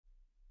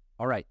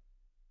All right.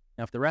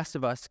 Now, if the rest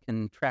of us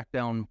can track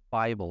down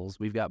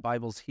Bibles, we've got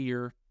Bibles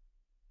here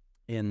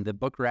in the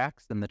book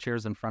racks and the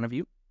chairs in front of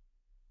you.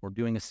 We're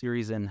doing a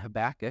series in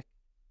Habakkuk,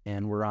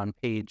 and we're on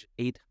page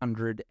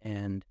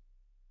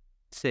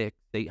 806,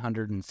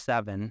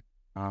 807.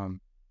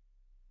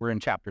 We're in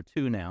chapter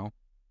 2 now,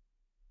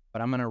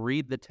 but I'm going to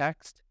read the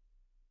text,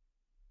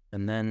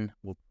 and then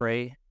we'll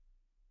pray.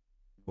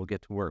 We'll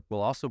get to work.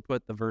 We'll also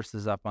put the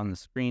verses up on the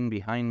screen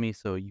behind me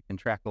so you can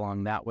track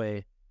along that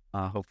way.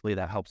 Hopefully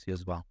that helps you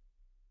as well.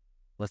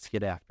 Let's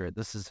get after it.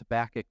 This is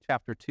Habakkuk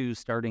chapter 2,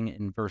 starting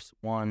in verse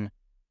 1,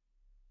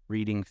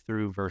 reading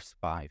through verse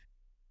 5.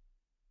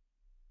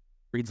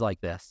 Reads like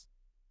this.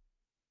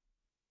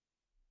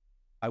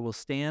 I will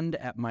stand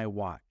at my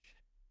watch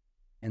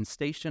and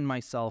station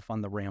myself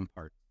on the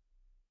ramparts.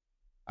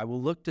 I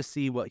will look to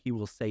see what he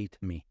will say to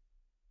me,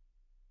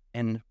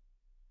 and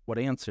what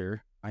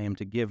answer I am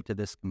to give to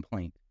this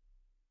complaint.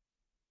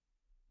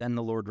 Then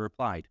the Lord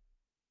replied,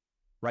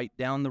 write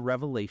down the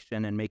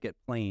revelation and make it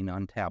plain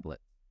on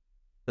tablets,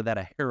 so that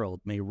a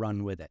herald may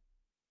run with it.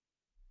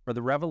 For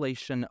the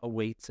revelation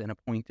awaits an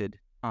appointed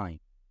time.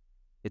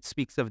 It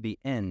speaks of the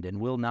end and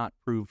will not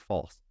prove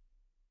false.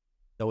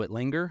 Though it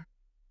linger,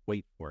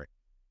 wait for it.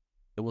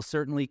 It will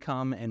certainly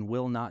come and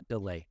will not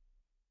delay.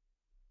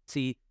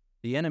 See,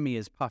 the enemy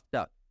is puffed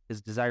up.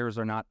 His desires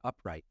are not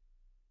upright.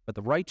 But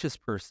the righteous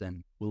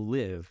person will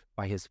live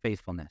by his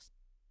faithfulness.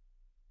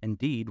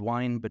 Indeed,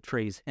 wine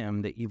betrays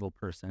him, the evil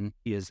person.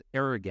 He is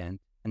arrogant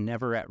and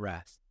never at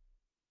rest.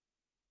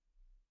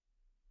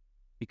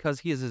 Because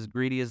he is as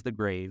greedy as the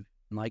grave,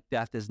 and like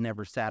death is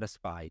never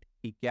satisfied,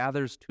 he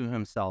gathers to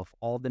himself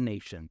all the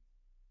nations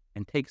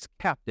and takes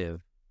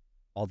captive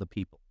all the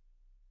people.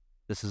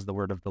 This is the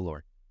word of the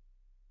Lord.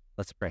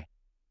 Let's pray.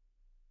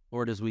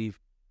 Lord, as we've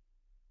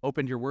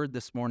opened your word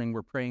this morning,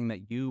 we're praying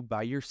that you,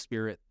 by your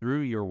Spirit,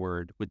 through your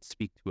word, would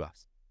speak to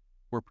us.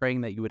 We're praying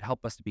that you would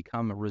help us to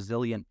become a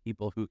resilient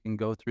people who can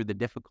go through the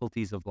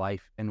difficulties of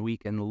life, and we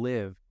can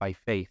live by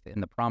faith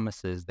in the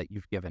promises that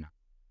you've given us.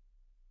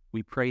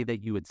 We pray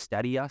that you would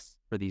steady us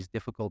for these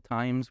difficult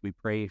times. We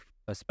pray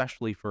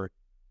especially for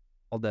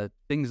all the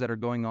things that are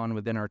going on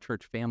within our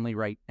church family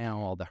right now,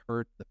 all the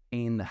hurt, the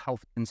pain, the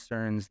health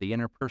concerns, the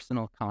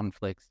interpersonal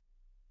conflicts.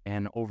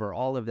 And over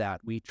all of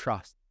that, we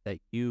trust that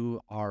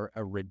you are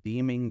a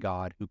redeeming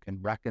God who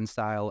can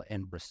reconcile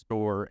and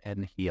restore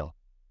and heal.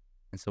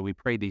 And so we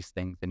pray these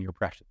things in your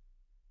precious.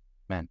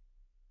 Amen.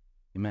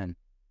 Amen.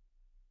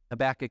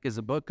 Habakkuk is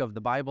a book of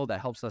the Bible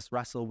that helps us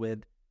wrestle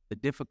with the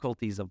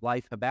difficulties of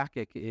life.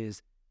 Habakkuk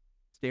is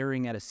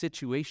staring at a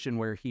situation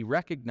where he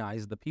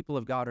recognized the people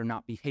of God are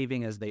not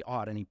behaving as they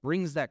ought, and he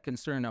brings that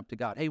concern up to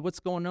God. Hey, what's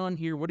going on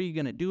here? What are you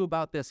going to do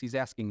about this? He's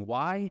asking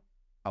why,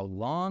 how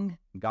long?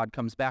 And God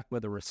comes back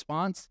with a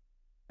response.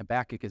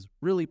 Habakkuk is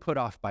really put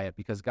off by it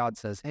because God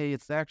says, hey,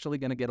 it's actually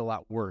going to get a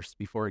lot worse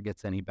before it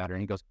gets any better.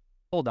 And he goes,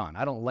 hold on,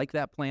 I don't like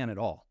that plan at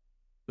all.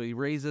 So he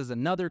raises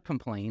another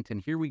complaint,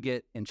 and here we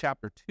get in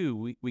chapter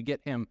 2, we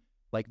get him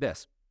like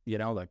this.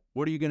 Like,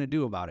 what are you going to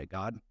do about it,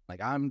 God? Like,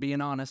 I'm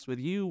being honest with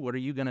you. What are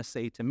you going to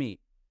say to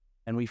me?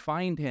 And we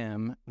find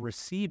him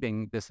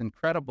receiving this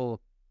incredible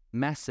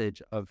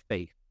message of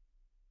faith.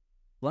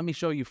 Let me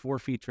show you 4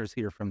 features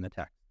here from the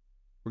text.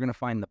 We're going to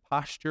find the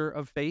posture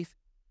of faith,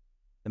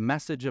 the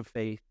message of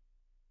faith,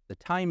 the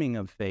timing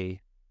of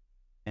faith,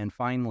 and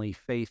finally,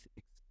 faith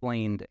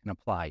explained and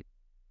applied.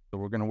 So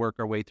we're going to work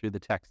our way through the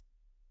text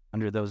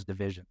under those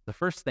divisions. The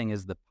first thing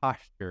is the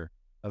posture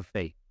of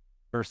faith.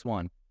 Verse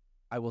 1.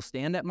 I will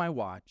stand at my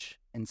watch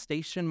and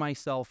station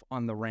myself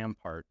on the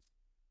ramparts.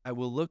 I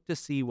will look to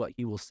see what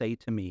he will say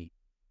to me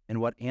and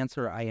what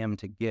answer I am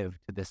to give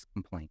to this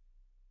complaint.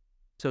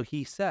 So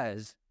he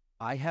says,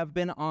 I have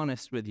been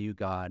honest with you,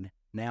 God.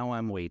 Now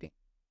I'm waiting.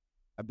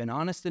 I've been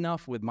honest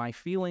enough with my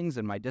feelings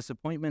and my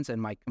disappointments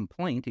and my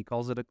complaint. He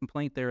calls it a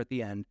complaint there at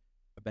the end.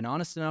 I've been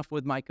honest enough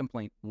with my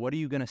complaint. What are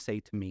you going to say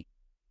to me?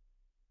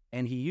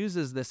 And he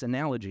uses this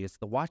analogy. It's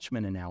the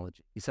watchman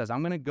analogy. He says,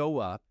 I'm going to go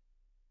up,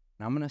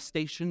 and I'm going to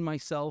station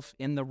myself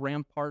in the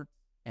rampart,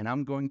 and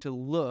I'm going to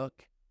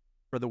look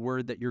for the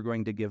word that you're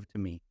going to give to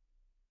me.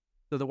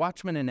 So the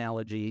watchman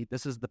analogy,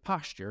 this is the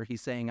posture.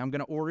 He's saying, I'm going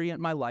to orient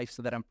my life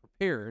so that I'm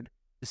prepared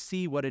to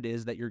see what it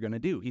is that you're going to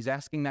do. He's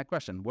asking that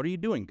question. What are you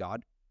doing,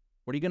 God?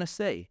 What are you going to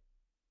say?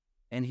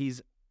 And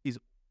he's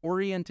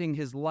orienting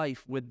his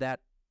life with that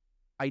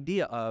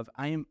idea of,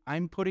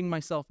 I'm putting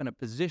myself in a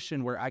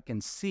position where I can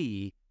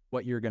see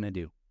what you're going to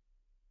do.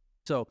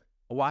 So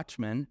a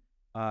watchman,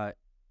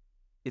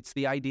 it's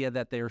the idea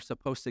that they're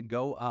supposed to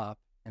go up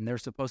and they're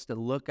supposed to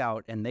look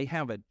out, and they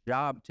have a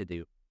job to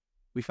do.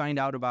 We find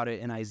out about it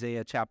in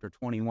Isaiah chapter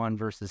 21,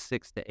 verses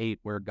 6 to 8,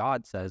 where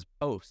God says,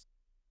 post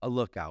a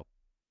lookout.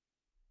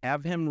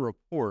 Have him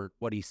report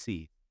what he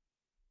sees.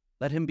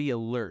 Let him be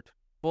alert,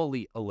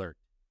 fully alert.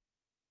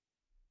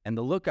 And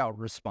the lookout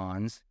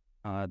responds,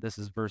 this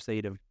is verse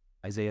 8 of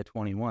Isaiah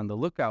 21. The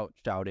lookout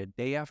shouted,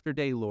 day after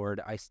day, Lord,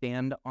 I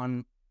stand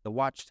on the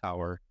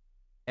watchtower.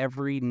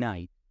 Every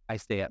night I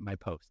stay at my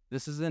post.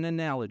 This is an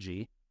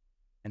analogy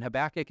And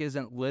Habakkuk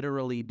isn't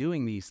literally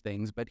doing these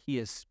things, but he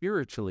is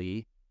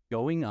spiritually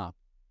going up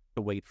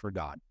to wait for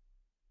God.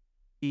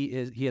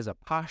 He has a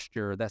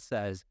posture that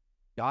says,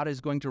 God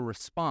is going to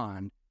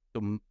respond.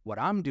 So what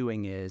I'm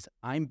doing is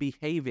I'm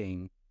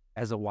behaving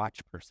as a watch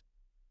person.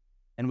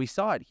 And we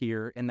saw it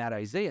here in that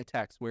Isaiah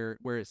text where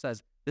it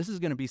says, this is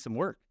going to be some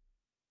work.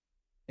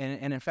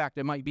 And in fact,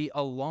 it might be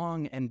a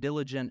long and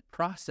diligent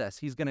process.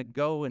 He's going to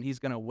go and he's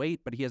going to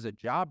wait, but he has a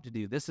job to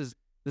do. This is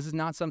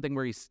not something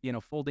where he's,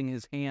 folding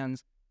his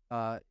hands.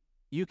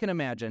 You can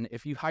imagine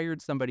if you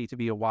hired somebody to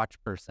be a watch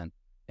person,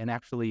 and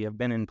actually have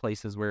been in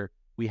places where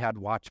we had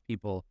watch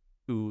people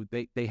who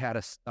they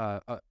had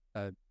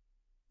a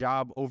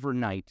job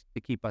overnight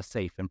to keep us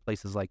safe in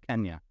places like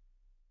Kenya.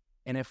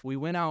 And if we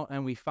went out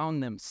and we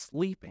found them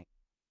sleeping,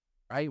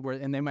 right,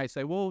 and they might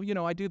say, well,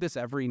 I do this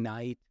every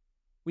night.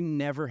 We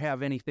never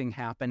have anything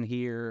happen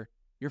here.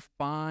 You're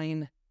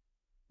fine.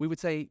 We would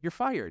say, you're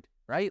fired,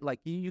 right? Like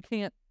you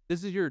can't,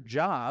 this is your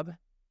job.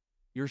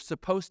 You're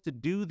supposed to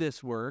do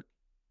this work.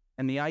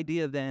 And the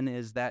idea then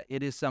is that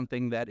it is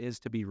something that is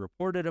to be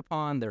reported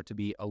upon. They're to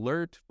be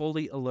alert,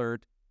 fully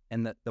alert.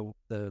 And that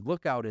the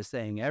lookout is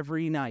saying,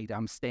 every night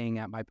I'm staying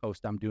at my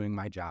post, I'm doing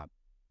my job.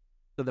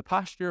 So the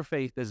posture of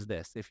faith is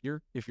this. If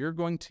you're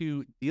going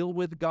to deal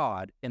with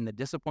God in the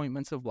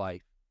disappointments of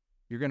life,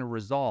 you're going to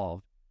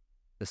resolve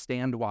to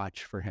stand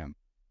watch for him.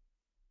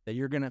 That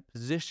you're going to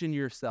position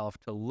yourself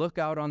to look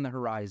out on the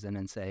horizon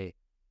and say,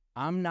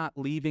 I'm not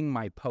leaving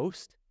my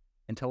post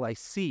until I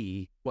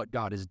see what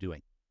God is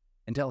doing,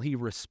 until he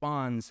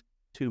responds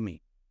to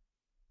me.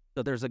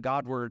 So there's a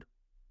Godward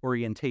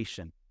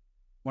orientation.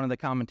 One of the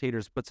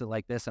commentators puts it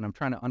like this, and I'm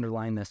trying to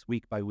underline this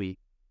week by week.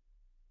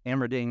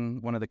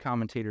 Amerding, one of the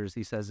commentators,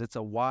 he says, it's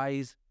a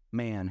wise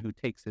man who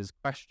takes his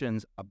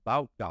questions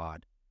about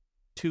God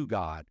to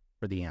God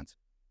for the answer.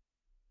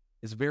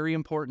 It's very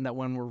important that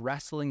when we're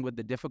wrestling with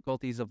the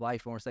difficulties of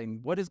life and we're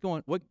saying,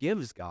 what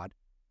gives, God?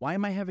 Why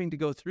am I having to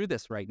go through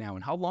this right now?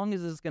 And how long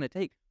is this going to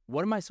take?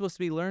 What am I supposed to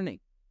be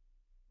learning?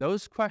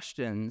 Those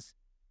questions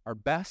are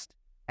best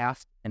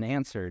asked and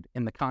answered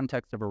in the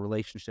context of a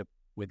relationship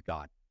with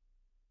God.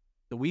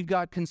 So we've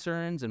got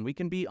concerns, and we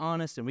can be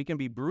honest, and we can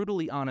be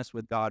brutally honest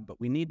with God, but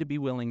we need to be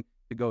willing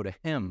to go to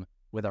him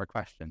with our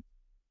questions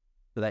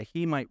so that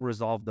he might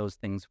resolve those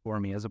things for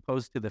me, as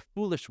opposed to the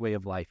foolish way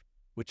of life,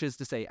 which is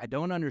to say, I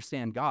don't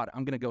understand God.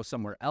 I'm going to go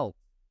somewhere else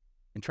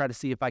and try to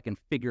see if I can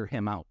figure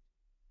him out.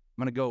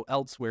 I'm going to go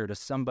elsewhere to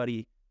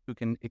somebody who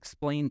can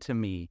explain to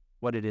me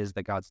what it is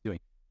that God's doing.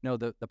 No,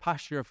 the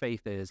posture of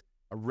faith is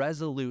a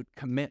resolute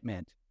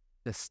commitment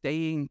to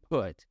staying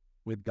put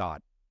with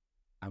God.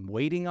 I'm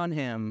waiting on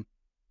him,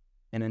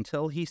 and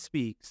until he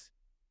speaks,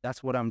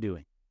 that's what I'm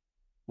doing.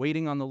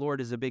 Waiting on the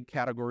Lord is a big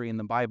category in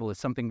the Bible. It's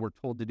something we're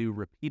told to do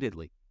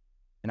repeatedly.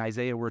 In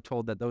Isaiah, we're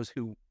told that those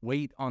who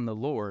wait on the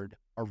Lord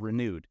are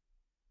renewed.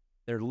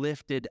 They're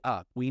lifted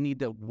up. We need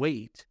to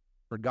wait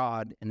for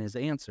God and his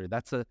answer.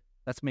 That's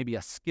maybe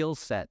a skill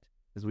set,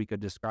 as we could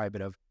describe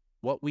it, of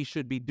what we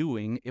should be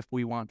doing if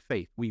we want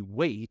faith. We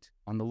wait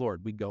on the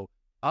Lord. We go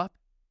up,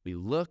 we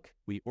look,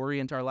 we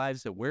orient our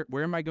lives to where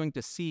am I going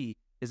to see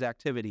his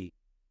activity,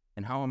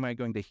 and how am I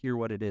going to hear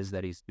what it is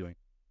that he's doing?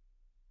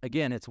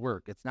 Again, it's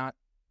work. It's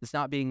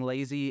not being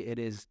lazy. It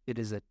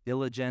is a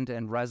diligent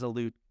and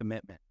resolute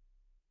commitment.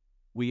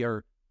 We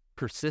are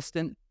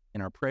persistent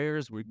in our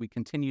prayers. We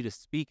continue to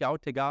speak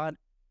out to God.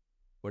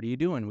 What are you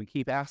doing? We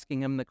keep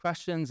asking him the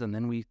questions, and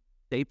then we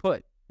stay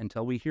put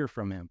until we hear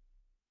from him.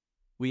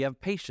 We have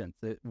patience.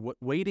 What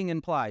waiting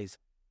implies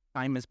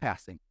time is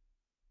passing.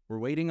 We're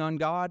waiting on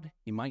God.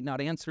 He might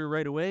not answer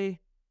right away,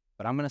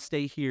 but I'm going to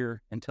stay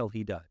here until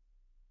he does.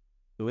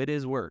 So it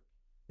is work.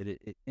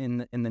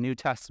 In the New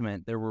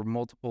Testament, there were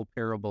multiple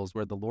parables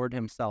where the Lord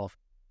himself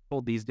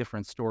told these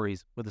different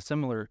stories with a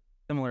similar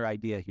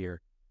idea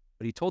here.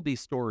 But he told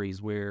these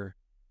stories where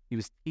he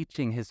was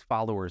teaching his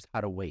followers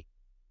how to wait.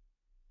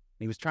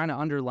 He was trying to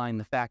underline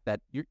the fact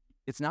that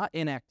it's not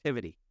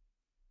inactivity.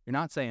 You're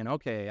not saying,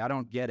 okay, I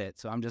don't get it,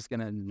 so I'm just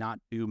going to not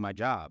do my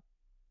job.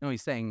 No,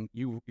 he's saying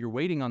you're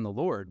waiting on the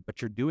Lord,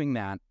 but you're doing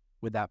that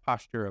with that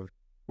posture of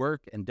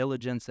work and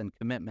diligence and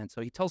commitment.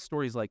 So he tells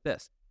stories like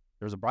this.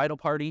 There was a bridal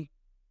party.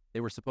 They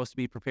were supposed to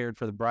be prepared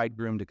for the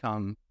bridegroom to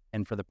come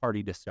and for the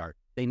party to start.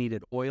 They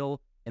needed oil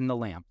in the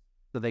lamp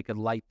so they could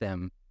light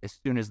them as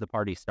soon as the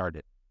party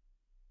started.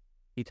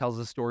 He tells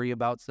a story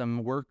about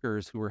some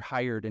workers who were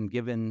hired and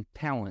given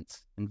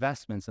talents,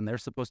 investments, and they're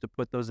supposed to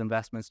put those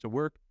investments to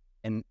work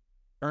and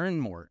earn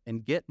more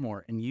and get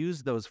more and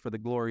use those for the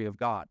glory of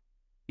God.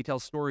 He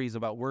tells stories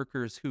about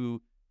workers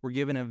who were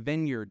given a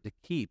vineyard to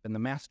keep, and the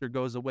master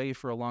goes away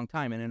for a long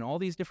time. And in all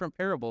these different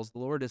parables, the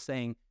Lord is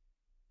saying,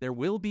 there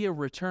will be a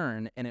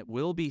return, and it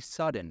will be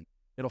sudden.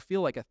 It'll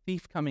feel like a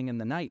thief coming in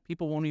the night.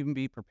 People won't even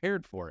be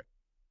prepared for it.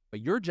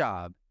 But your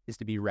job is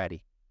to be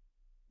ready.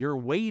 You're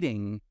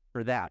waiting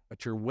for that,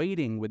 but you're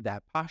waiting with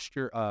that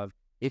posture of,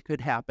 it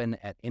could happen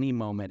at any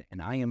moment,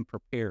 and I am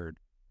prepared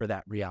for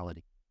that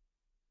reality.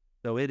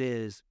 So it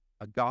is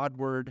a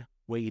Godward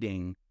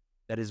waiting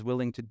that is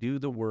willing to do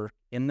the work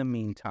in the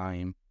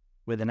meantime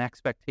with an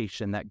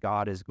expectation that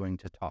God is going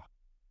to talk,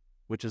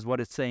 which is what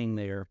it's saying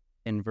there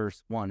in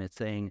verse 1. It's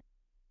saying,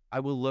 I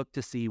will look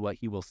to see what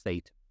he will say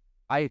to me.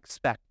 I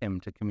expect him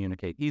to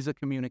communicate. He's a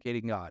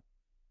communicating God.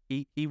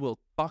 He will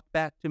talk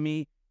back to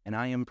me, and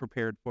I am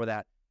prepared for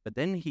that. But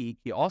then he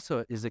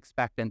also is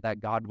expectant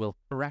that God will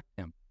correct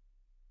him.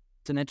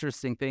 It's an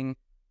interesting thing.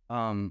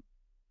 The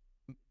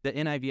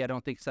NIV, I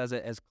don't think, says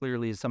it as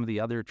clearly as some of the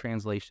other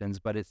translations,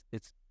 but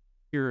it's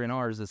here in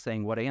ours is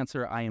saying, what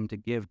answer I am to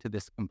give to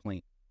this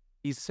complaint.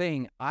 He's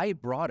saying, I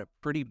brought a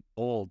pretty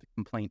bold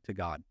complaint to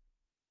God,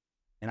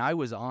 and I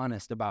was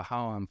honest about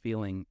how I'm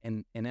feeling,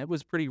 and it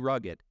was pretty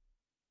rugged.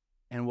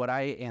 And what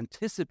I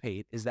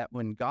anticipate is that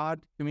when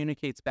God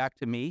communicates back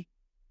to me,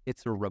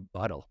 it's a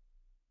rebuttal,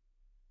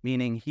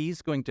 meaning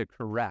he's going to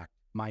correct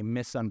my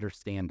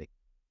misunderstanding.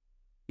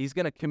 He's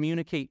going to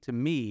communicate to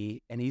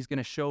me, and he's going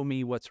to show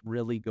me what's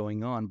really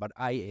going on, but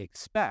I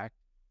expect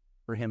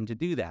for him to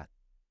do that.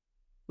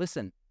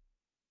 Listen,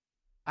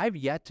 I've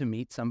yet to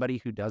meet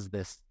somebody who does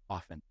this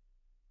often,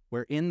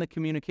 where in the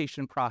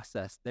communication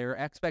process, their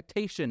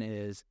expectation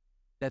is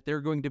that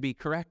they're going to be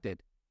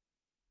corrected.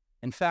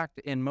 In fact,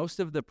 in most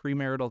of the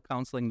premarital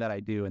counseling that I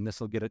do, and this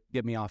will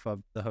get me off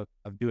of the hook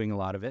of doing a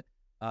lot of it,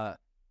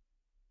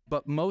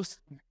 but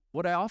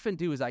what I often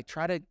do is I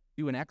try to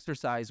do an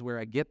exercise where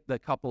I get the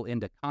couple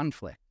into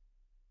conflict.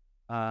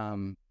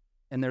 And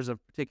there's a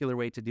particular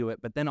way to do it,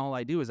 but then all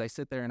I do is I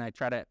sit there and I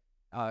try to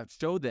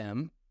show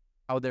them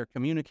how they're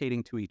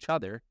communicating to each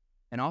other.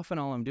 And often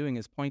all I'm doing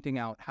is pointing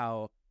out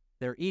how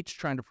they're each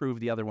trying to prove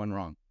the other one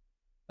wrong.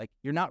 Like,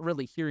 you're not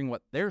really hearing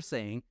what they're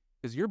saying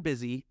because you're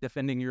busy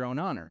defending your own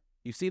honor.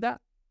 You see that?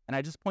 And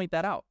I just point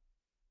that out.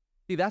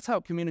 See, that's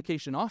how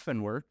communication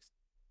often works.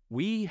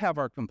 We have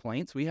our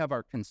complaints, we have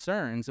our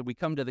concerns, and we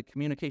come to the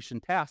communication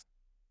task.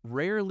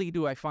 Rarely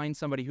do I find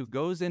somebody who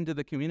goes into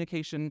the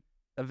communication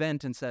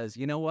event and says,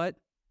 you know what?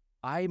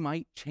 I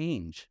might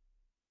change.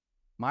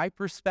 My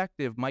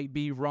perspective might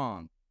be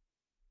wrong.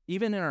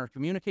 Even in our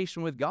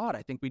communication with God,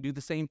 I think we do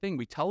the same thing.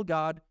 We tell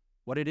God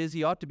what it is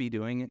he ought to be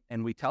doing,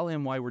 and we tell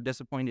him why we're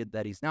disappointed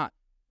that he's not.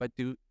 But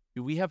do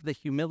we have the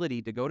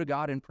humility to go to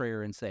God in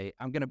prayer and say,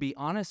 I'm going to be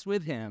honest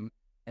with him,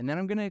 and then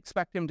I'm going to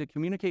expect him to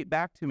communicate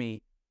back to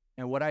me,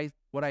 and what I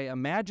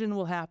imagine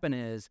will happen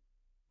is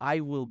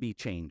I will be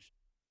changed.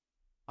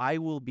 He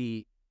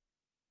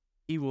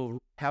will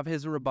have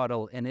his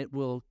rebuttal, and it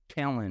will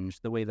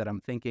challenge the way that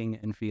I'm thinking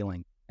and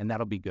feeling, and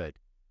that'll be good.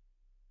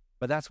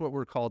 But that's what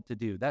we're called to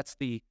do. That's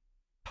the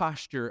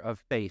posture of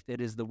faith.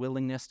 It is the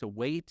willingness to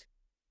wait,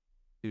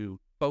 to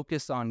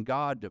focus on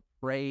God, to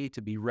pray,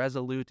 to be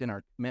resolute in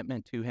our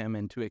commitment to him,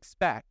 and to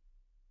expect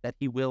that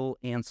he will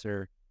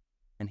answer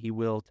and he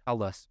will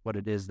tell us what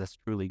it is that's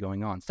truly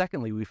going on.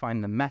 Secondly, we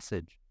find the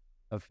message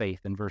of faith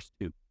in verse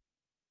 2.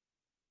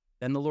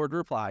 Then the Lord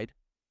replied,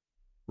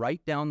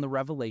 write down the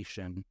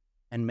revelation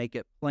and make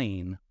it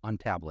plain on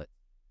tablets,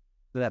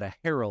 so that a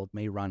herald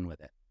may run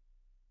with it.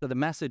 So the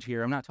message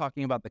here, I'm not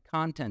talking about the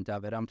content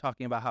of it. I'm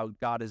talking about how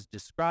God is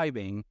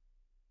describing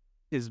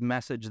his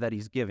message that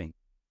he's giving.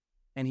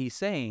 And he's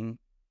saying,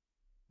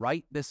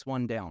 write this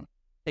one down.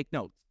 Take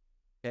notes,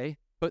 okay?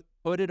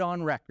 Put it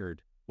on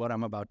record, what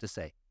I'm about to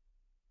say.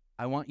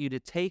 I want you to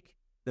take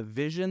the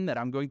vision that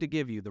I'm going to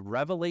give you, the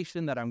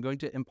revelation that I'm going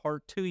to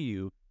impart to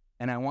you,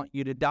 and I want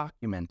you to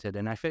document it.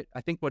 And I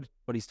think what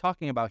he's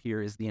talking about here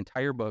is the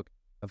entire book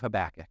of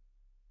Habakkuk.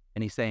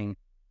 And he's saying,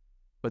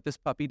 put this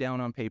puppy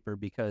down on paper,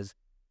 because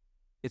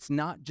it's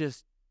not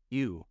just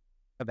you,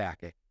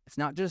 Habakkuk. It's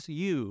not just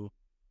you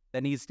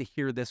that needs to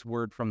hear this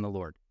word from the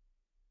Lord.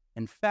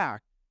 In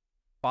fact,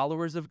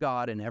 followers of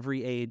God in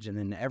every age and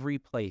in every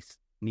place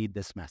need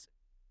this message.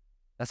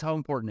 That's how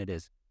important it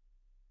is.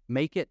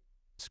 Make it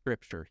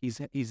scripture. He's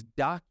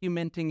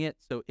documenting it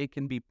so it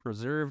can be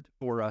preserved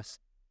for us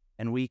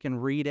and we can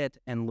read it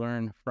and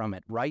learn from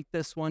it. Write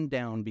this one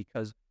down,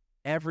 because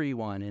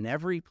everyone in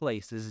every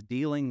place is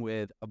dealing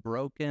with a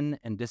broken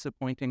and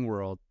disappointing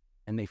world,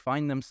 and they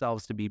find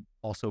themselves to be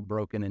also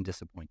broken and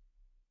disappointed.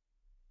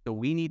 So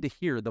we need to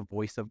hear the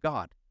voice of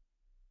God.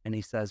 And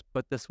he says,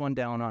 put this one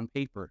down on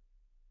paper,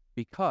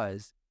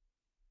 because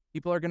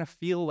people are going to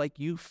feel like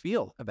you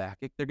feel,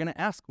 Habakkuk. They're going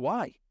to ask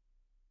why.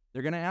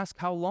 They're going to ask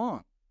how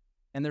long.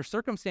 And their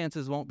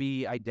circumstances won't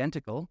be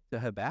identical to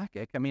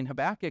Habakkuk. I mean,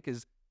 Habakkuk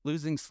is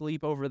losing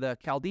sleep over the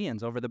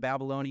Chaldeans, over the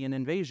Babylonian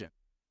invasion.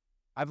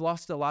 I've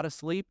lost a lot of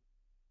sleep,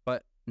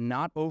 but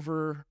not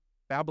over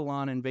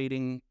Babylon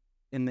invading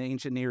in the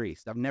ancient Near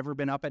East. I've never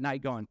been up at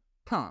night going,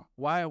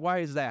 why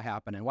is that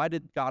happening? Why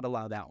did God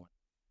allow that one?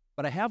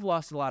 But I have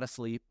lost a lot of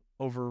sleep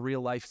over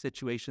real life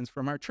situations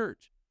from our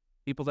church.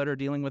 People that are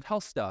dealing with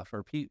health stuff,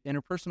 or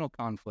interpersonal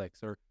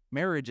conflicts, or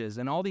marriages,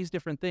 and all these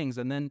different things.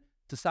 And then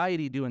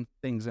society doing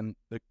things, and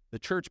the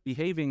church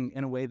behaving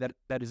in a way that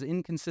is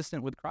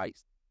inconsistent with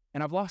Christ.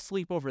 And I've lost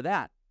sleep over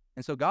that.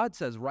 And so God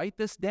says, write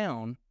this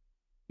down,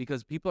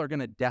 because people are going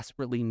to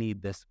desperately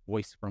need this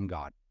voice from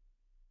God.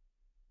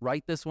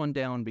 Write this one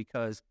down,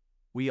 because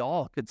we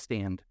all could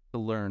stand to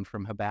learn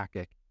from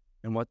Habakkuk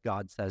and what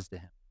God says to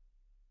him.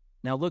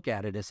 Now look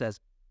at it. It says,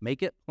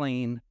 make it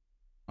plain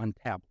on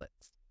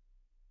tablets,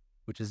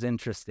 which is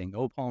interesting.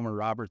 O. Palmer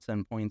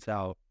Robertson points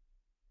out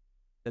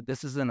that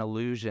this is an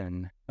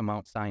allusion to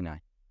Mount Sinai.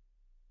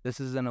 This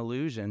is an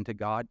allusion to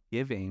God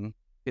giving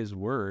his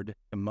word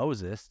to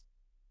Moses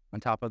on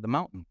top of the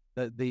mountain.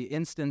 The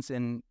instance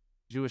in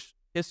Jewish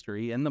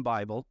history in the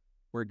Bible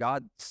where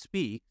God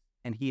speaks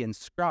and he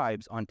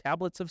inscribes on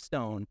tablets of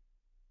stone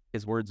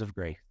his words of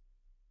grace,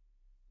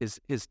 his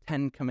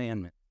 10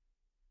 commandments.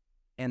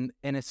 And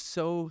it's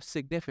so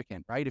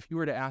significant, right? If you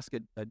were to ask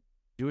a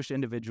Jewish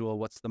individual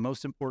what's the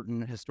most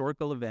important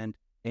historical event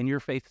in your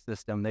faith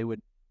system, they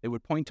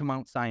would point to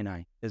Mount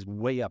Sinai as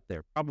way up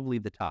there, probably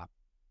the top.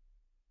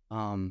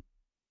 And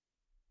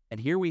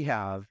here we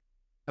have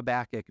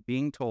Habakkuk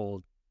being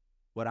told,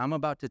 what I'm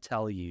about to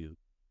tell you,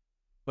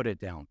 put it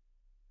down.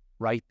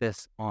 Write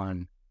this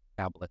on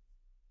tablets.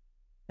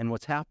 And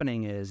what's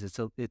happening is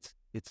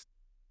it's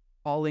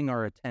calling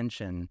our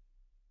attention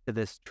to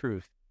this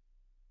truth,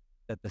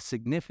 that the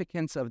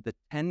significance of the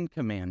 10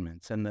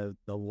 commandments and the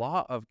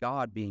law of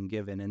God being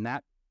given, and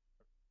that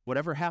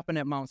whatever happened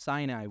at Mount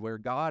Sinai, where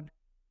God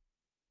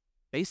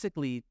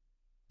basically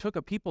took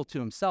a people to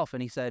himself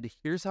and he said,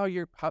 here's how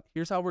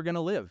we're going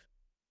to live.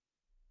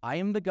 I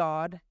am the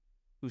God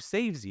who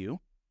saves you.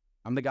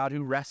 I'm the God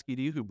who rescued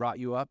you, who brought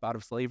you up out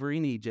of slavery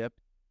in Egypt.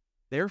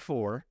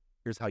 Therefore,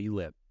 here's how you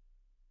live.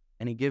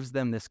 And he gives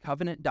them this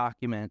covenant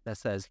document that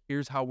says,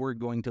 here's how we're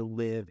going to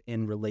live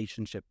in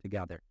relationship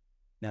together.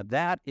 Now,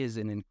 that is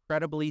an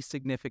incredibly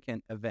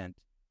significant event.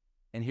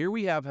 And here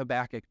we have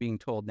Habakkuk being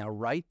told, now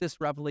write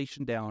this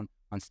revelation down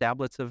on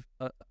tablets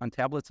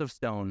of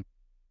stone,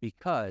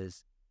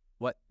 because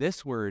what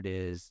this word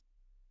is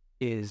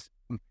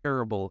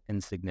comparable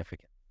in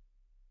significance.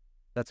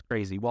 That's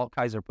crazy. Walt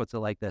Kaiser puts it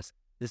like this.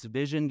 This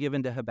vision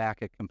given to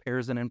Habakkuk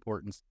compares in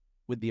importance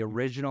with the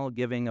original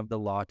giving of the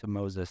law to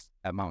Moses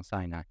at Mount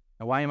Sinai.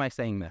 Now, why am I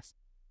saying this?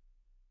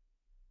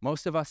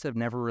 Most of us have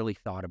never really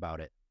thought about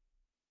it.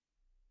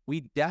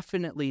 We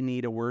definitely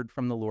need a word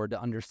from the Lord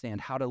to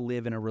understand how to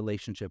live in a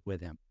relationship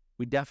with him.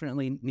 We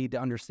definitely need to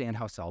understand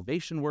how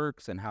salvation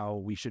works and how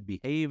we should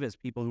behave as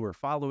people who are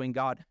following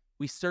God.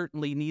 We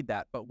certainly need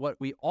that. But what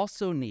we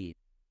also need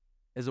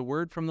is a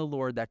word from the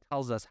Lord that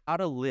tells us how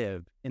to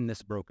live in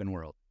this broken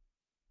world.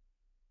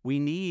 We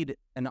need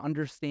an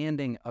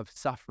understanding of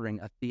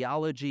suffering, a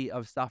theology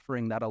of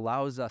suffering that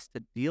allows us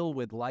to deal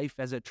with life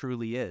as it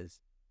truly is,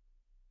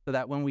 so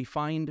that when we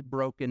find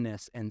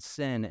brokenness and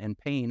sin and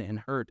pain and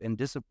hurt and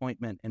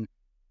disappointment and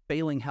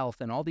failing health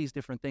and all these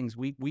different things,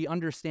 we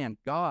understand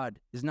God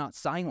is not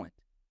silent.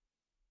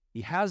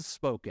 He has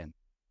spoken,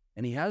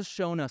 and he has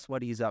shown us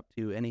what he's up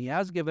to, and he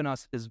has given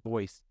us his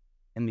voice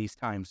in these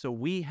times. So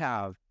we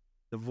have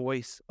the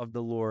voice of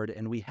the Lord,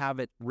 and we have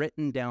it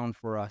written down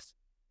for us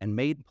and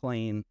made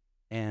plain,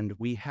 and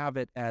we have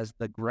it as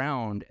the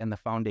ground and the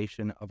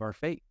foundation of our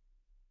faith.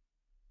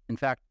 In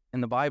fact,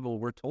 in the Bible,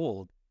 we're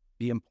told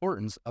the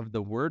importance of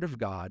the Word of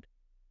God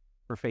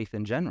for faith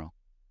in general.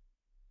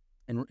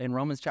 In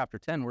Romans chapter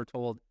 10, we're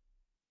told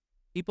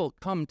people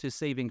come to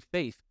saving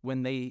faith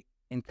when they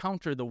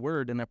encounter the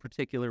Word in a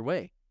particular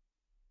way.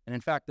 And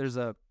in fact, there's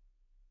an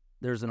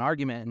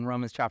argument in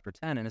Romans chapter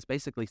 10, and it's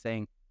basically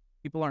saying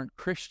people aren't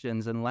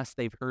Christians unless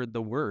they've heard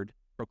the Word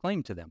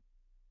proclaimed to them.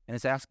 And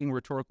it's asking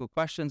rhetorical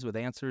questions with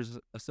answers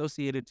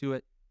associated to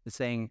it. It's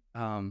saying,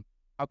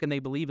 how can they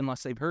believe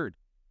unless they've heard?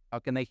 How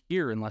can they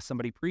hear unless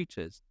somebody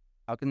preaches?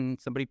 How can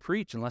somebody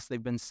preach unless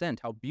they've been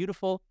sent? How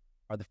beautiful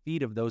are the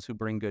feet of those who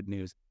bring good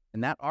news?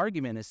 And that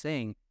argument is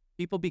saying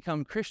people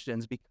become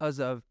Christians because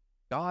of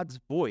God's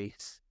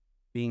voice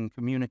being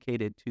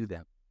communicated to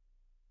them.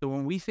 So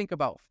when we think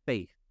about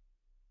faith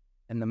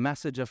and the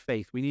message of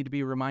faith, we need to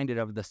be reminded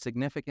of the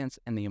significance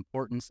and the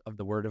importance of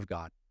the Word of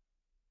God.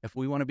 If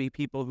we want to be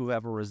people who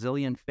have a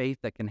resilient faith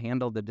that can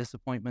handle the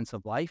disappointments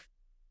of life,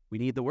 we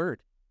need the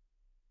Word.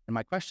 And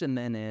my question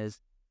then is,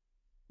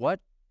 what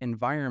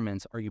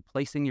environments are you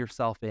placing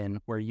yourself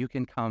in where you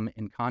can come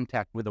in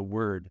contact with a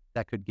word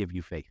that could give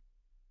you faith?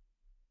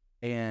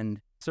 And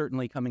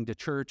certainly coming to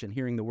church and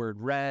hearing the word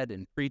read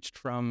and preached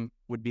from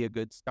would be a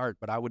good start,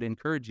 but I would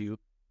encourage you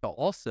to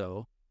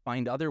also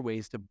find other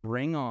ways to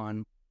bring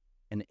on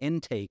and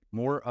intake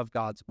more of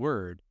God's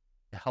word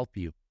to help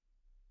you.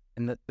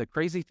 And the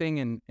crazy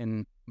thing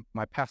in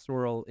my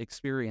pastoral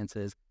experience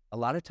is a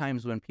lot of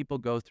times when people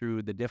go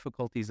through the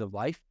difficulties of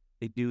life,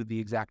 they do the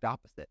exact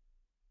opposite.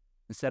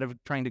 Instead of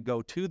trying to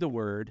go to the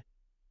word,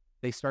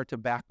 they start to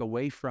back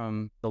away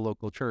from the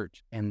local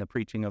church and the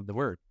preaching of the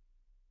word.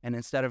 And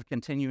instead of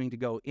continuing to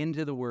go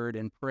into the word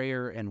and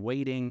prayer and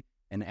waiting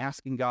and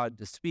asking God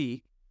to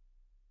speak,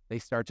 they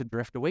start to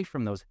drift away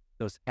from those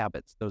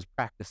habits, those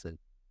practices.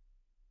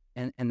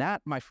 And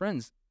that, my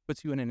friends,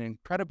 puts you in an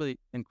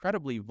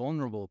incredibly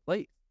vulnerable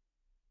place.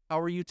 How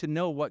are you to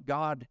know what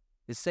God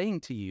is saying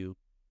to you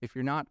if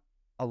you're not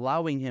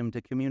allowing him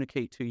to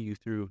communicate to you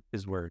through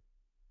his word?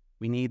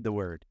 We need the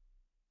word.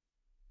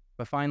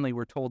 But finally,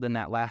 we're told in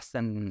that last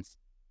sentence,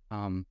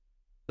 so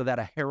that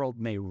a herald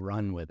may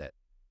run with it.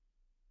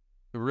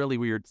 A really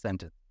weird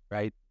sentence,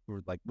 right?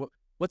 We're like,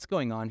 what's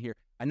going on here?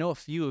 I know a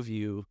few of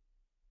you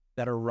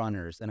that are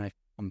runners, and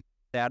I'm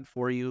sad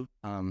for you.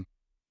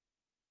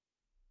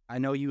 I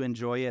know you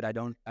enjoy it. I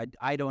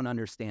don't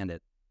understand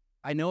it.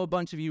 I know a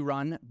bunch of you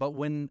run, but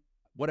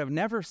what I've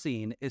never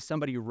seen is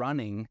somebody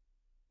running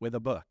with a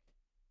book,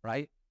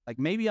 right? Like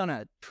maybe on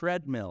a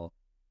treadmill,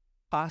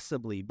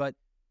 possibly, but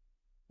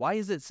why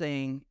is it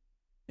saying,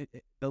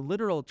 the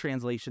literal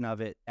translation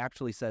of it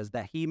actually says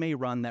that he may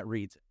run that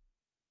reads it.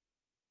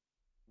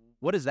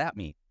 What does that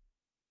mean?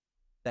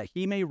 That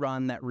he may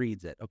run that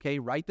reads it. Okay,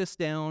 write this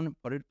down,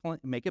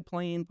 make it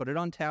plain, put it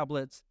on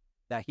tablets,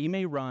 that he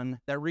may run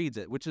that reads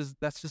it,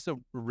 that's just a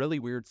really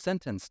weird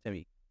sentence to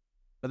me.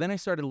 But then I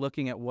started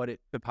looking at what it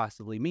could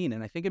possibly mean,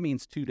 and I think it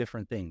means two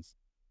different things.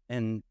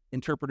 And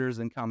interpreters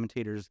and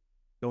commentators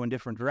go in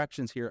different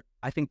directions here.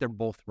 I think they're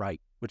both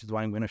right, which is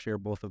why I'm going to share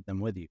both of them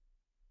with you.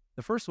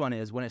 The first one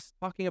is, when it's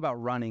talking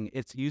about running,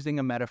 it's using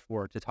a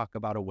metaphor to talk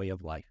about a way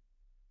of life.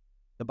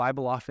 The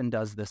Bible often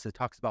does this. It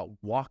talks about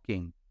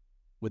walking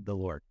with the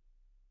Lord,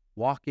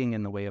 walking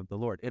in the way of the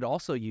Lord. It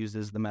also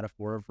uses the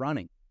metaphor of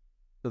running.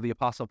 So the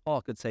Apostle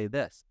Paul could say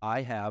this: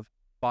 I have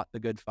fought the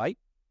good fight.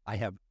 I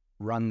have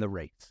run the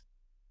race.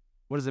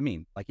 What does it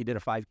mean? Like he did a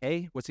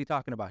 5K? What's he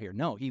talking about here?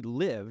 No, he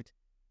lived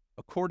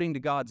according to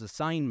God's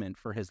assignment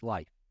for his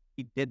life.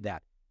 He did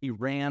that. He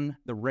ran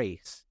the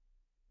race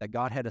that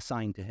God had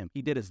assigned to him.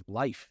 He did his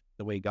life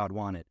the way God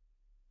wanted.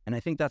 And I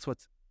think that's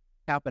what's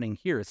happening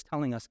here. It's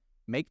telling us,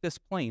 make this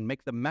plain,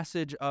 make the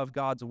message of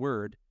God's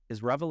word,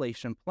 his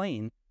revelation,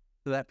 plain,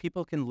 so that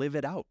people can live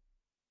it out,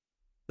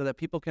 so that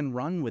people can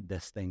run with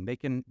this thing. They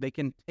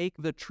can take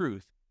the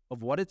truth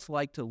of what it's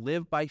like to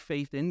live by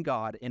faith in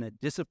God in a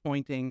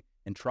disappointing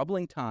and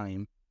troubling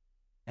time,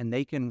 and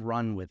they can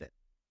run with it.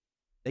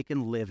 They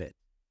can live it.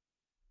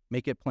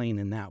 Make it plain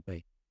in that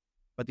way.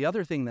 But the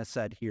other thing that's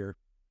said here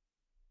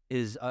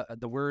is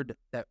the word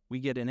that we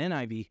get in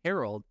NIV,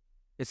 herald.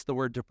 It's the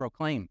word to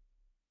proclaim.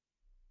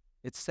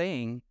 It's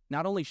saying,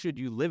 not only should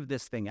you live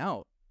this thing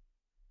out,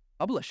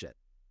 publish it,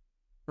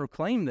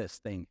 proclaim this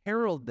thing,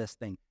 herald this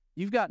thing.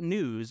 You've got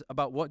news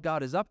about what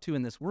God is up to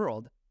in this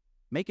world.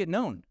 Make it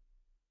known.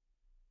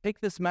 Take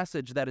this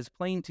message that is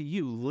plain to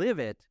you, live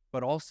it,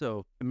 but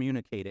also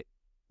communicate it.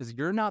 Because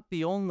you're not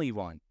the only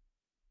one.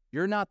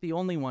 You're not the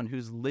only one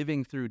who's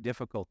living through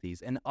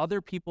difficulties, and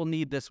other people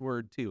need this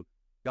word too.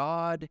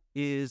 God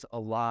is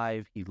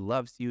alive. He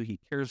loves you. He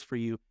cares for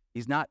you.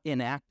 He's not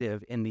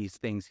inactive in these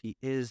things. He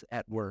is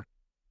at work,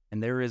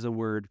 and there is a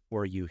word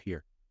for you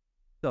here.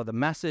 So the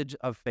message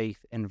of faith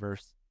in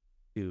verse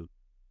 2.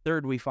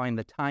 Third, we find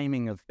the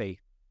timing of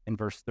faith in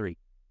verse 3.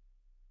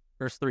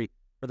 Verse 3,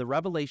 for the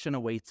revelation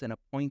awaits an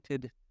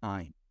appointed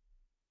time.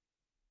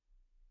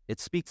 It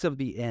speaks of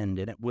the end,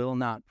 and it will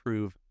not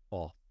prove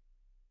false.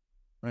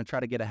 I'm going to try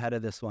to get ahead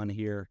of this one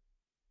here.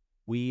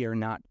 We are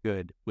not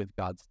good with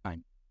God's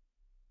time.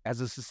 As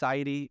a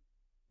society,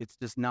 it's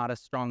just not a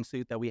strong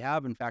suit that we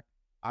have. In fact,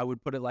 I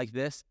would put it like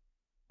this.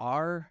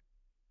 Our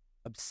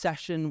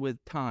obsession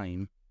with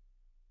time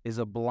is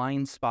a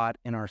blind spot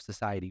in our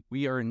society.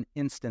 We are an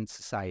instant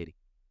society.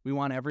 We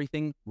want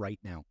everything right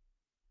now.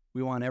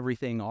 We want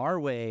everything our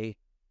way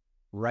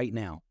right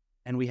now.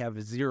 And we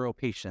have zero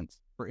patience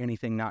for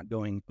anything not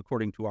going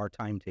according to our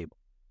timetable.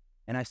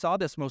 And I saw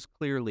this most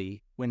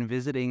clearly when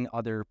visiting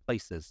other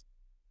places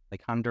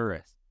like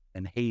Honduras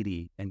and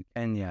Haiti and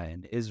Kenya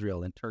and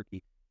Israel and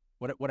Turkey.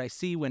 What I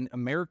see when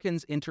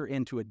Americans enter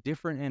into a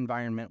different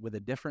environment with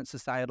a different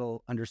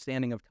societal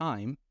understanding of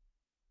time,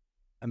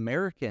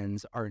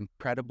 Americans are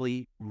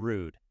incredibly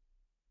rude.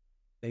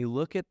 They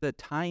look at the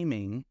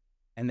timing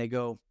and they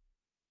go,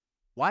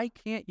 why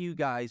can't you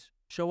guys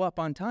show up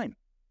on time?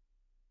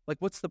 Like,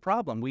 what's the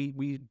problem?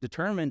 We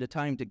determined a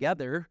time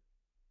together,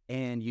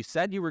 and you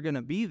said you were going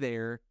to be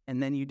there,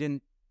 and then you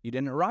didn't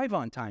arrive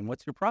on time.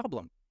 What's your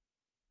problem?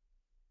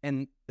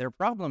 And their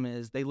problem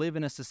is they live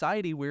in a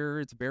society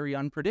where it's very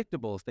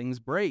unpredictable. Things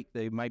break.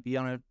 They might be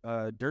on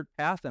a dirt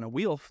path and a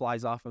wheel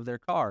flies off of their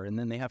car, and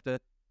then they have to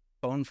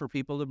phone for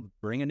people to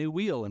bring a new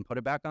wheel and put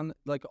it back on.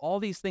 Like, all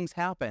these things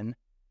happen,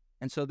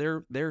 and so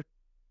their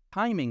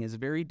timing is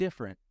very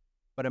different.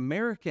 But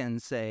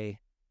Americans say,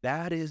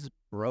 that is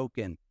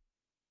broken.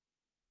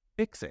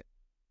 Fix it,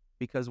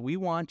 because we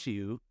want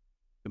you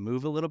to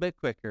move a little bit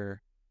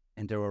quicker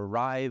and to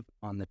arrive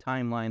on the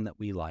timeline that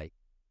we like.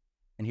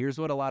 And here's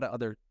what a lot of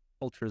other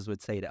cultures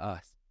would say to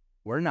us.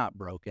 We're not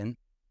broken.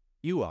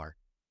 You are.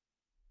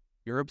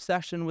 Your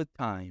obsession with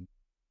time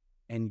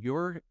and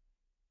your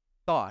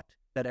thought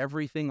that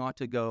everything ought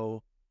to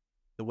go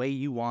the way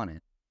you want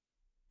it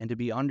and to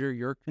be under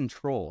your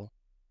control,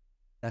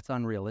 that's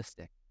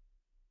unrealistic.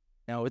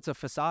 Now, it's a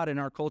facade in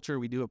our culture.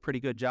 We do a pretty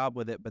good job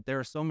with it, but there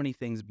are so many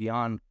things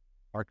beyond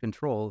our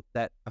control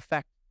that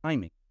affect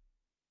timing.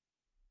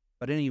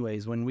 But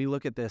anyways, when we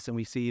look at this and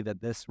we see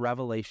that this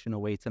revelation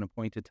awaits an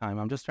appointed time,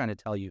 I'm just trying to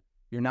tell you,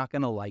 you're not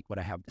going to like what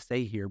I have to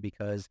say here,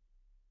 because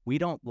we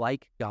don't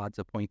like God's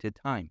appointed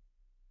time.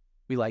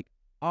 We like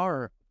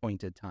our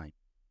appointed time.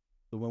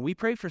 So when we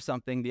pray for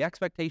something, the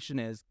expectation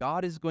is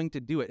God is going to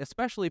do it,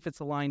 especially if it's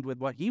aligned with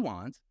what he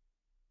wants.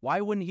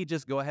 Why wouldn't he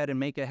just go ahead and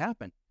make it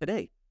happen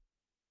today?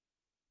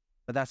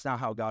 But that's not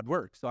how God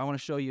works. So I want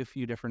to show you a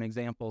few different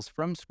examples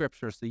from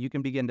Scripture so you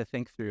can begin to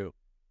think through.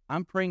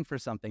 I'm praying for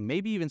something,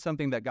 maybe even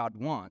something that God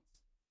wants.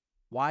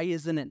 Why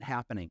isn't it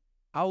happening?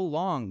 How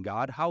long,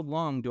 God? How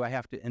long do I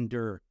have to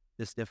endure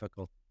this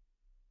difficulty?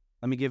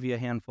 Let me give you a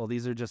handful.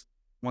 These are just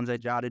ones I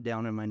jotted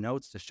down in my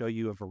notes to show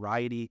you a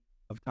variety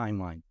of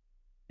timelines.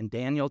 In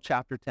Daniel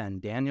chapter 10,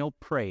 Daniel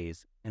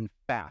prays and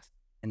fasts,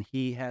 and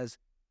he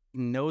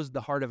knows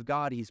the heart of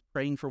God. He's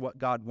praying for what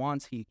God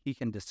wants. He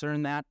can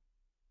discern that.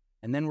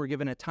 And then we're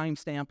given a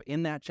timestamp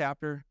in that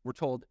chapter. We're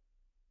told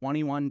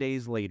 21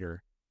 days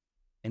later,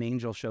 an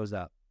angel shows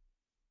up.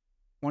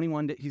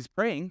 21 days, he's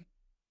praying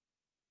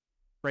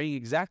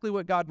exactly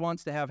what God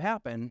wants to have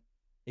happen.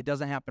 It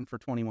doesn't happen for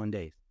 21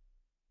 days.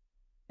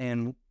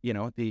 And,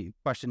 the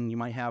question you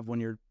might have when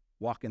you're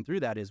walking through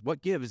that is,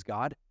 what gives,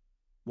 God?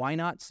 Why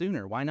not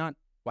sooner? Why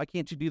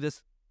can't you do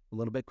this a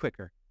little bit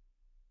quicker?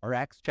 Or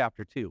Acts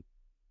chapter 2.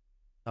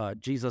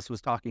 Jesus was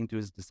talking to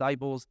his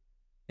disciples,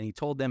 and he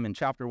told them in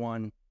chapter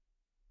 1,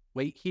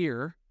 wait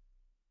here,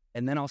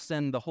 and then I'll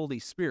send the Holy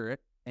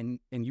Spirit, and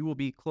you will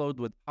be clothed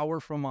with power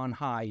from on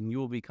high, and you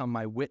will become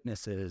my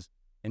witnesses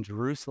in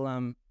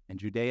Jerusalem and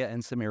Judea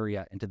and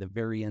Samaria and to the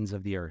very ends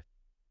of the earth.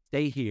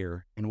 Stay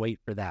here and wait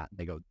for that.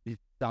 They go, it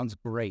sounds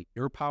great.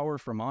 Your power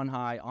from on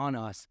high on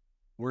us.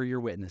 We're your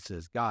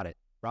witnesses. Got it.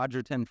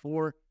 Roger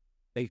 10:4,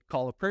 they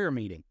call a prayer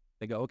meeting.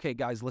 They go, okay,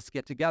 guys, let's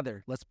get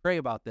together. Let's pray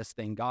about this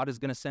thing. God is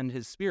going to send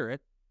his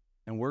Spirit,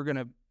 and we're going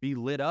to be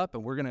lit up,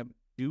 and we're going to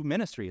do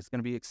ministry. It's going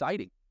to be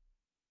exciting.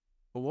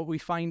 But what we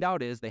find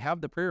out is they have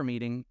the prayer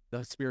meeting.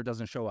 The Spirit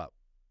doesn't show up.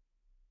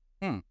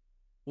 Well,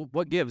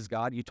 what gives,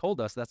 God? You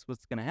told us that's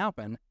what's going to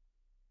happen.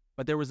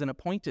 But there was an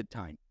appointed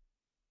time,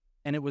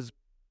 and it was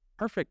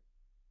perfect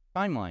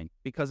timeline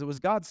because it was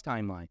God's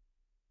timeline.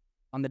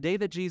 On the day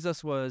that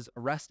Jesus was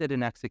arrested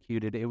and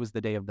executed, it was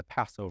the day of the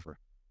Passover,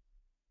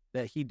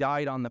 that he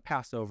died on the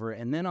Passover.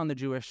 And then on the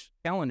Jewish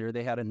calendar,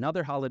 they had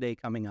another holiday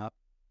coming up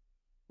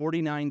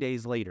 49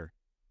 days later.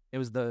 It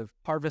was the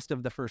harvest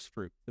of the first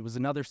fruit. It was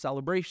another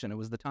celebration. It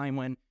was the time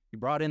when you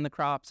brought in the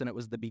crops, and it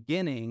was the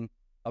beginning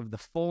of the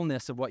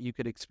fullness of what you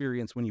could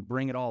experience when you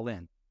bring it all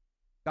in.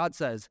 God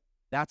says,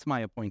 that's my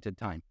appointed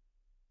time.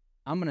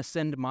 I'm going to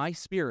send my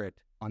Spirit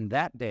on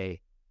that day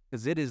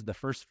because it is the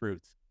first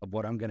fruits of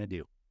what I'm going to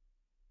do.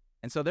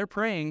 And so they're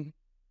praying,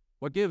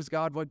 what gives,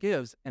 God, what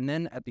gives? And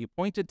then at the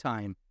appointed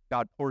time,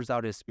 God pours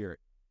out his Spirit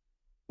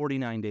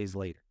 49 days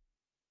later.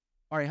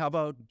 All right, how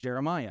about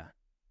Jeremiah?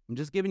 I'm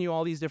just giving you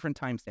all these different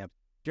timestamps.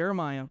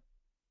 Jeremiah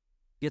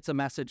gets a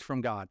message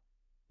from God.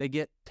 They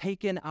get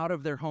taken out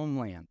of their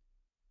homeland.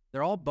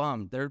 They're all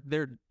bummed.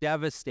 They're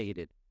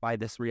devastated by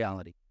this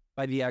reality,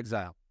 by the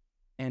exile.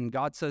 And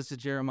God says to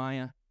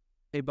Jeremiah,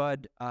 hey,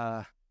 bud,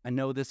 I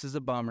know this is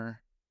a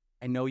bummer.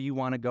 I know you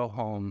want to go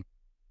home.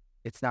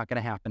 It's not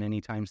going to happen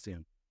anytime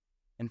soon.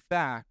 In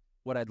fact,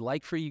 what I'd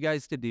like for you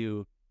guys to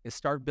do is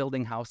start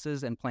building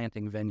houses and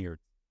planting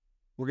vineyards.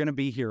 We're going to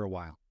be here a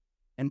while.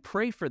 And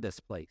pray for this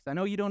place. I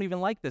know you don't even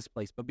like this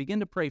place, but begin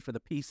to pray for the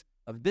peace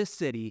of this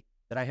city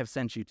that I have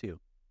sent you to.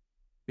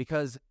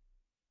 Because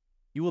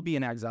you will be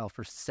in exile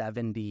for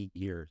 70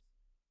 years.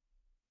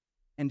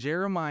 And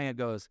Jeremiah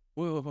goes,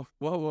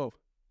 whoa.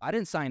 I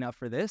didn't sign up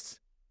for this.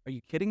 Are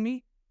you kidding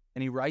me?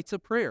 And he writes a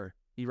prayer.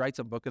 He writes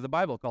a book of the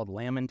Bible called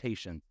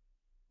Lamentations,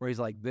 where he's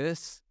like,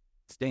 this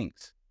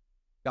stinks.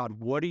 God,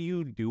 what are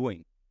you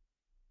doing?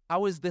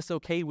 How is this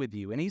okay with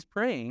you? And he's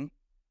praying,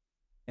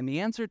 and the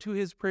answer to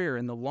his prayer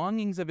and the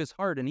longings of his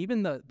heart, and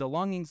even the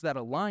longings that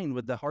align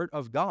with the heart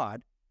of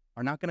God,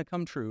 are not going to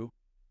come true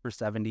for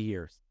 70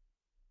 years.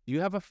 Do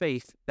you have a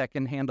faith that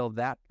can handle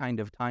that kind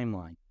of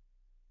timeline?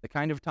 The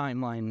kind of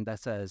timeline that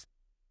says,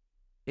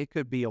 it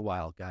could be a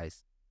while,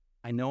 guys.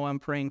 I know I'm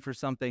praying for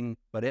something,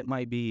 but it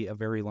might be a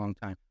very long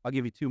time. I'll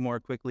give you two more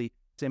quickly.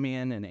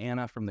 Simeon and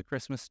Anna from the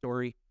Christmas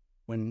story.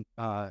 When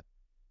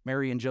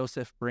Mary and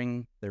Joseph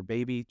bring their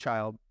baby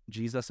child,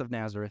 Jesus of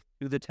Nazareth,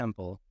 to the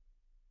temple,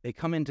 they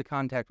come into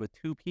contact with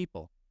two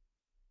people.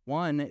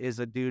 One is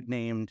a dude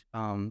named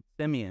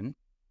Simeon,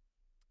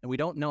 and we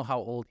don't know how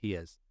old he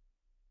is.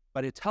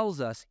 But it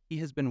tells us he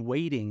has been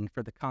waiting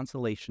for the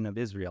consolation of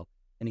Israel.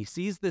 And he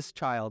sees this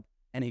child,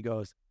 and he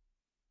goes,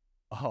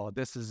 oh,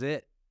 this is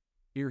it.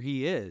 Here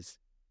he is.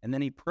 And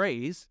then he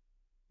prays.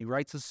 He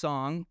writes a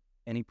song,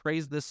 and he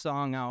prays this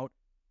song out,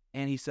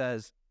 and he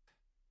says,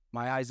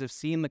 my eyes have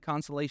seen the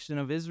consolation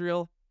of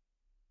Israel.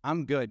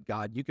 I'm good,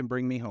 God. You can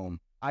bring me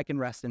home. I can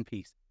rest in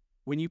peace.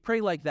 When you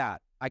pray like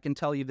that, I can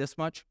tell you this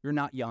much, you're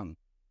not young,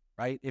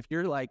 right? If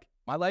you're like,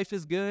 my life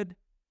is good,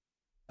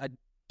 I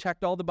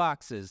checked all the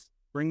boxes,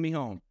 bring me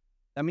home.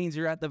 That means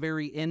you're at the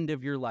very end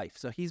of your life.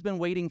 So he's been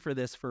waiting for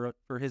this for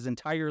his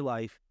entire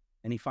life,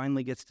 and he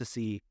finally gets to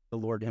see the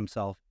Lord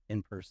himself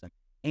in person.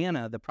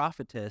 Anna, the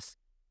prophetess,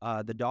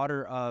 the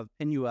daughter of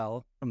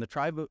Penuel from the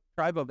tribe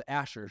of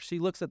Asher, she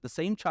looks at the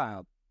same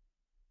child,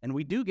 and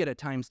we do get a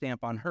timestamp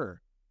on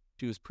her.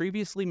 She was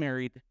previously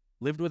married,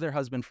 lived with her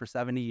husband for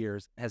 70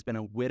 years, has been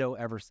a widow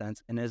ever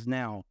since, and is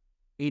now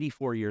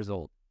 84 years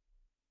old.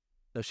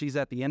 So she's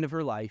at the end of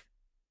her life,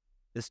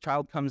 This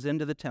child comes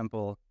into the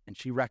temple, and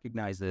she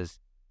recognizes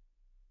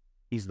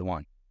he's the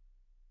one.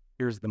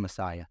 Here's the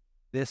Messiah.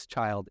 This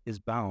child is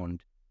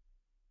bound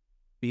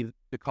to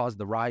cause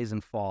the rise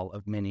and fall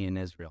of many in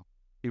Israel.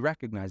 She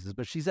recognizes,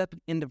 but she's at the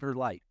end of her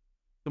life.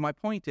 So my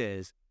point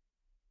is,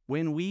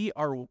 when we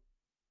are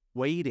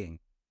waiting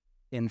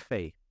in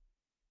faith,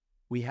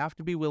 we have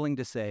to be willing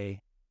to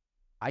say,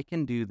 I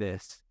can do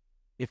this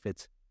if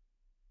it's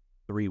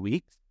 3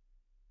 weeks,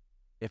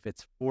 if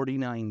it's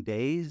 49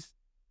 days,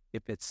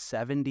 if it's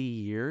 70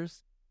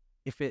 years,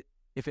 if it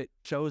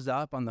shows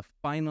up on the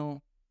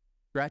final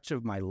stretch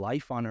of my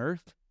life on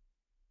earth,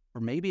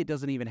 or maybe it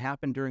doesn't even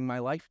happen during my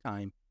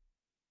lifetime.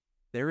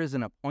 There is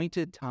an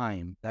appointed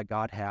time that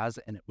God has,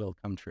 and it will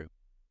come true.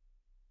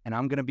 And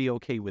I'm going to be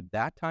okay with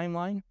that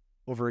timeline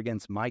over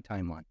against my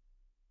timeline.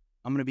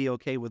 I'm going to be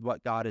okay with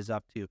what God is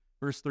up to.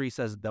 Verse 3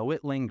 says, though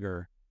it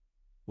linger,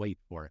 wait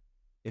for it.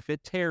 If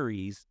it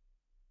tarries,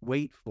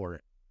 wait for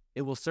it.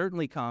 It will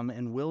certainly come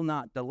and will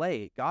not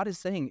delay. God is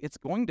saying it's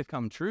going to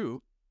come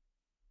true,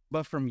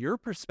 but from your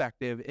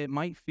perspective, it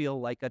might feel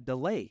like a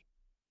delay.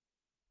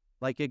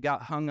 Like it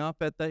got hung up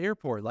at the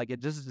airport. Like it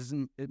just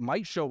isn't, it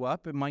might show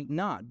up, it might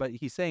not. But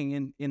he's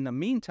saying in the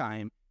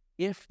meantime,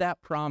 if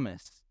that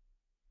promise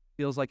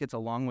feels like it's a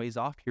long ways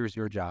off, here's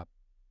your job.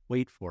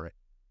 Wait for it.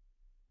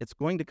 It's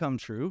going to come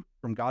true.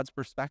 From God's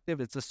perspective,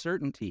 it's a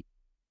certainty.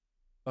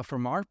 But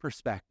from our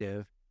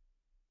perspective,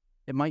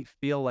 it might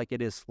feel like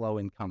it is slow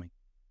in coming.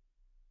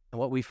 And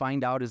what we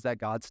find out is that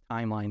God's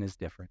timeline is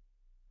different.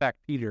 In fact,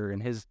 Peter,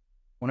 in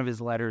one of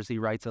his letters, he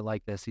writes it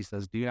like this. He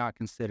says, do not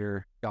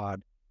consider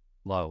God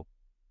slow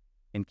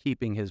in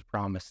keeping his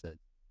promises.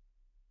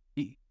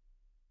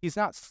 He's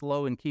not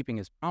slow in keeping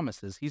his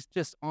promises. He's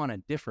just on a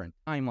different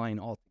timeline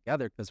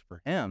altogether, because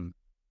for him,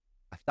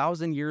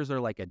 1,000 years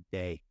are like a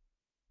day,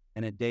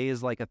 and a day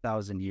is like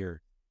 1,000 years.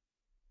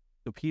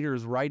 So Peter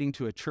is writing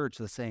to a church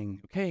that's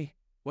saying, okay,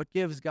 what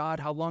gives, God?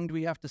 How long do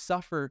we have to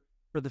suffer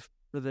for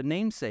the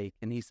namesake?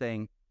 And he's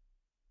saying,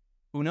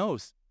 who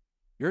knows?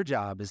 Your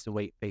job is to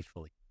wait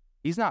faithfully.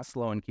 He's not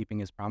slow in keeping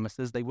his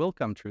promises. They will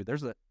come true.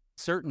 There's a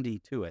certainty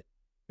to it.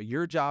 But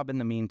your job in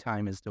the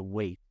meantime is to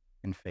wait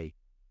in faith.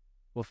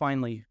 Well,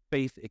 finally,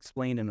 faith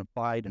explained and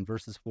applied in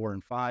verses 4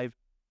 and 5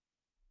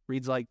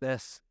 reads like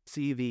this.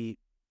 See, the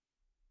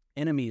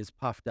enemy is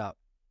puffed up.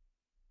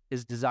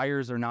 His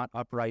desires are not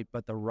upright,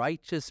 but the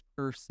righteous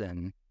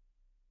person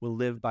will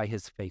live by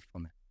his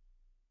faithfulness.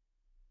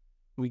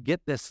 We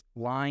get this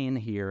line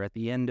here at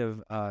the end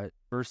of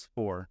verse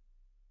 4,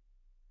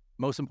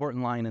 most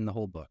important line in the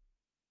whole book.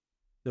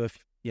 So if,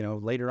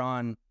 later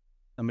on,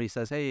 somebody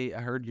says, hey,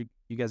 I heard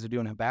you guys are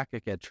doing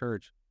Habakkuk at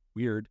church.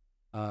 Weird.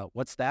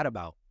 What's that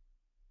about?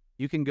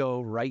 You can go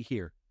right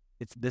here.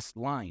 It's this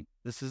line.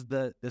 This is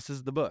the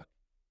book.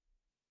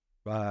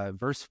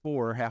 Verse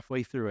 4,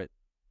 halfway through it.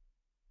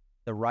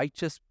 The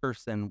righteous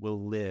person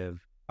will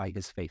live by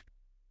his faith.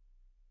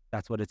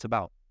 That's what it's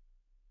about.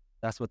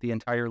 That's what the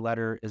entire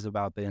letter is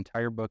about. The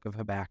entire book of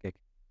Habakkuk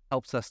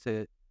helps us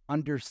to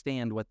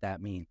understand what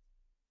that means.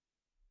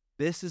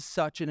 This is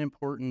such an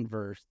important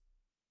verse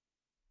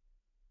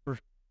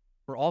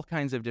for all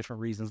kinds of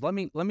different reasons. Let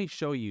me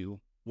show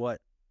you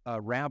what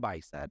a rabbi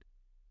said.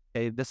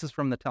 Okay, this is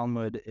from the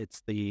Talmud.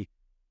 It's the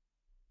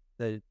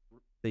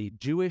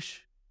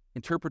Jewish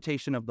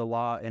interpretation of the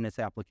law and its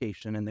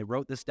application, and they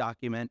wrote this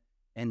document.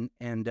 And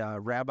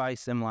Rabbi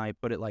Simlai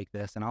put it like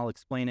this, and I'll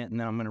explain it, and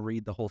then I'm going to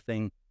read the whole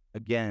thing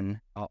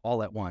again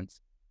all at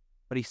once.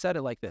 But he said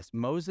it like this: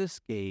 Moses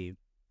gave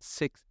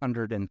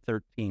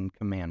 613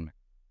 commandments.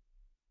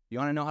 You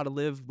want to know how to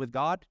live with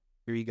God?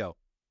 Here you go.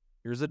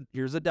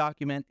 Here's a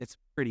document. It's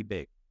pretty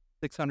big,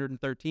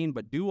 613.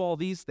 But do all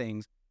these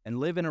things and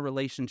live in a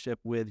relationship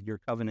with your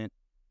covenant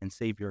and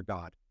Savior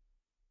God.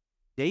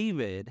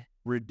 David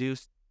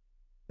reduced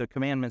the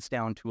commandments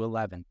down to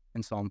 11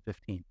 in Psalm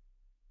 15.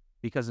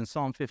 Because in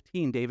Psalm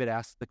 15, David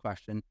asks the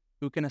question,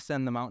 who can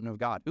ascend the mountain of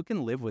God? Who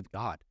can live with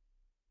God?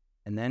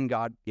 And then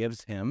God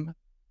gives him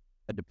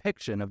a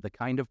depiction of the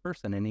kind of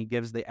person, and he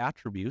gives the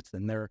attributes,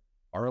 and there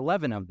are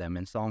 11 of them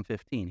in Psalm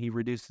 15. He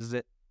reduces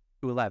it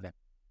to 11.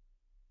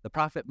 The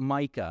prophet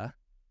Micah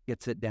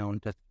gets it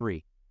down to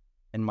 3.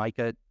 In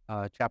Micah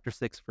chapter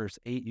 6, verse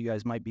 8, you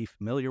guys might be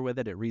familiar with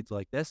it. It reads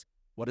like this: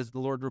 what does the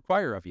Lord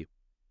require of you?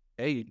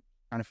 Okay, you're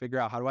trying to figure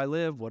out, how do I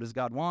live? What does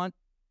God want?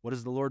 What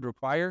does the Lord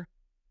require?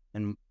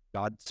 And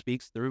God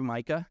speaks through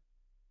Micah,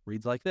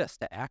 reads like this: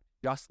 to act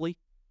justly,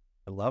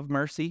 to love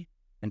mercy,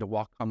 and to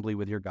walk humbly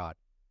with your God.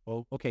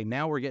 Well, okay,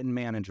 now we're getting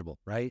manageable,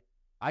 right?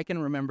 I can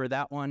remember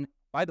that one.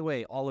 By the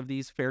way, all of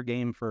these fair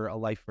game for a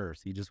life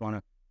verse. You just want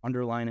to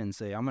underline it and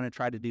say, I'm going to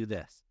try to do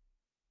this.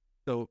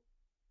 So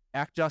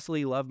act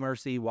justly, love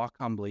mercy, walk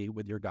humbly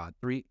with your God.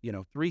 Three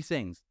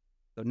things.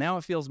 So now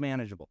it feels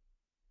manageable.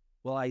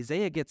 Well,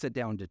 Isaiah gets it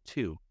down to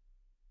 2.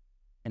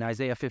 In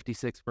Isaiah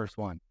 56, verse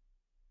 1.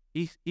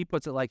 He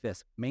puts it like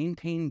this: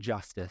 maintain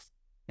justice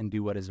and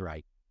do what is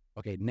right.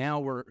 Okay,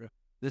 now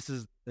this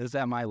is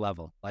at my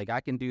level. Like, I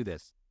can do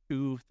this.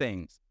 2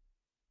 things.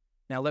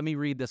 Now let me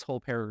read this whole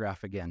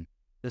paragraph again.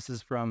 This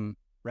is from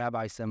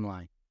Rabbi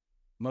Simlai.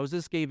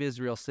 Moses gave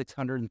Israel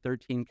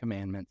 613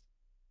 commandments.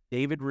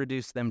 David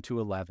reduced them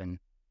to 11,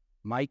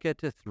 Micah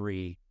to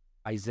 3,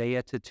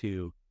 Isaiah to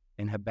 2,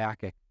 and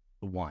Habakkuk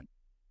to 1.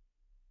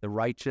 The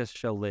righteous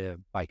shall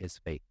live by his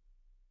faith.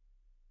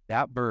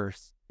 That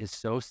verse is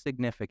so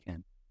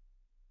significant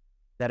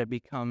that it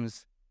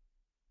becomes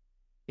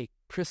a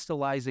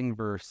crystallizing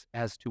verse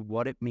as to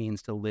what it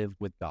means to live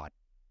with God.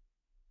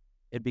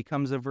 It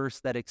becomes a verse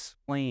that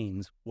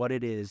explains what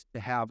it is to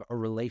have a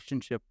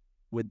relationship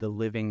with the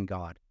living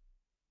God.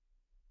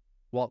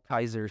 Walt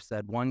Kaiser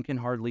said, "One can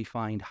hardly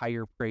find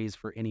higher praise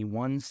for any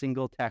one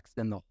single text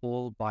in the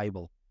whole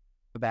Bible."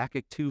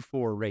 Habakkuk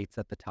 2:4 rates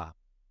at the top.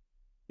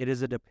 It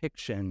is a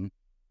depiction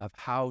of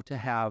how to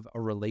have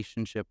a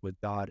relationship with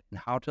God and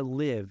how to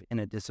live in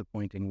a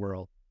disappointing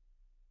world.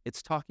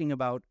 It's talking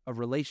about a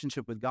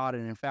relationship with God,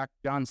 and in fact,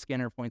 John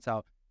Skinner points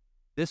out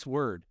this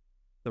word,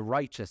 the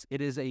righteous,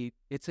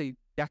 it's a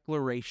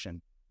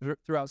declaration.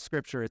 Throughout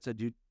Scripture, it's a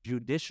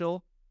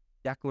judicial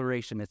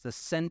declaration. It's a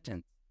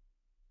sentence.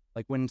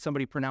 Like when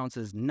somebody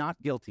pronounces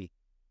not guilty,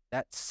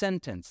 that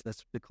sentence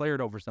that's declared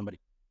over somebody.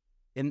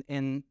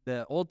 In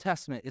the Old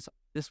Testament,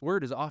 this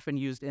word is often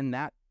used in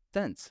that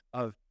sense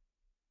of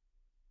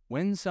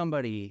when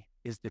somebody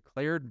is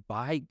declared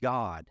by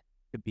God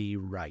to be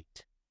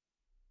right,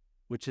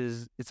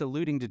 it's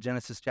alluding to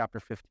Genesis chapter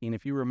 15.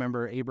 If you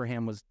remember,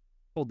 Abraham was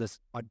told this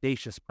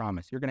audacious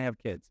promise. You're going to have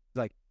kids. He's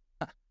like,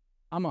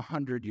 I'm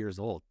 100 years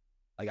old.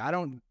 Like,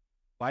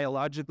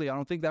 biologically, I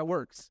don't think that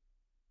works.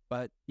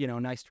 But,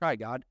 nice try,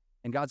 God.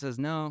 And God says,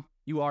 no,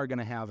 you are going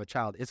to have a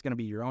child. It's going to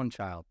be your own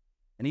child.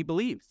 And he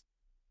believes.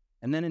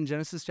 And then in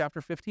Genesis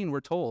chapter 15, we're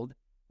told,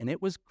 and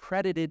it was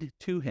credited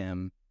to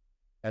him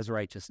as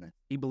righteousness.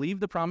 He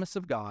believed the promise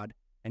of God,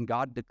 and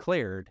God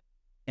declared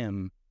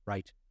him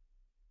right.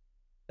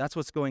 That's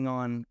what's going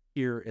on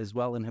here as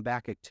well in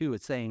Habakkuk 2.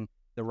 It's saying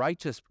the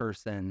righteous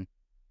person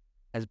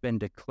has been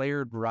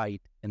declared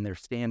right in their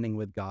standing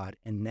with God,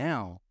 and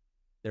now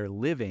they're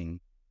living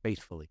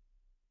faithfully.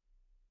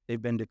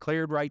 They've been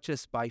declared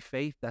righteous by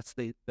faith. That's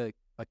a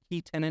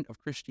key tenet of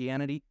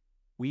Christianity.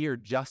 We are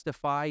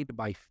justified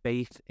by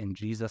faith in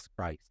Jesus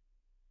Christ.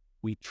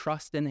 We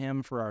trust in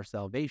him for our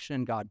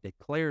salvation. God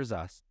declares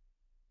us,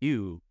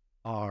 you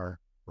are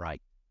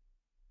right.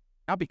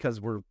 Not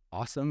because we're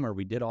awesome or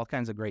we did all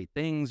kinds of great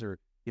things or,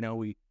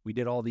 we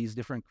did all these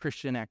different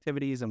Christian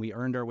activities and we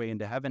earned our way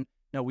into heaven.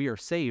 No, we are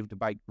saved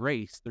by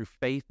grace through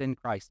faith in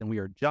Christ, and we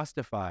are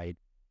justified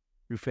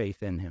through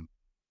faith in him.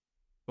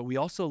 But we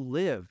also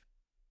live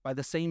by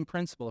the same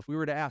principle. If we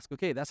were to ask,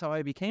 okay, that's how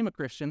I became a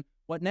Christian,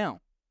 what now?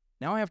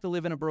 Now I have to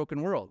live in a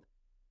broken world.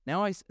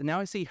 Now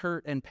I see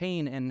hurt and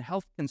pain and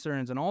health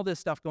concerns and all this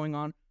stuff going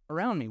on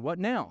around me. What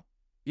now?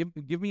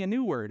 Give me a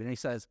new word. And he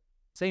says,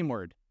 same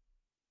word.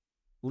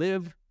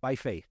 Live by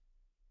faith.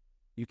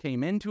 You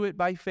came into it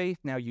by faith.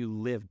 Now you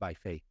live by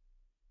faith.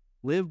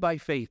 Live by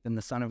faith in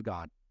the Son of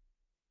God.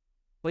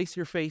 Place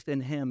your faith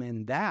in him,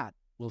 and that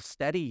will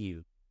steady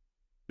you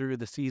through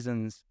the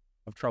seasons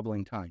of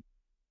troubling time.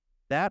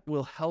 That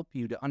will help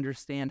you to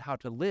understand how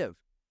to live.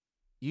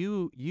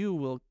 You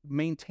will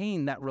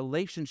maintain that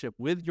relationship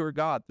with your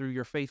God through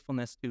your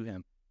faithfulness to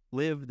him.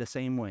 Live the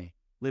same way.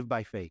 Live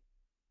by faith.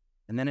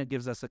 And then it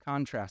gives us a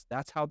contrast.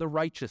 That's how the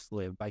righteous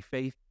live, by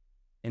faith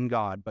in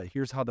God. But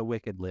here's how the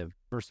wicked live.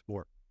 Verse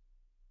 4.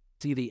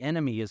 See, the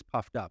enemy is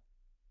puffed up.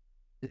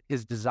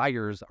 His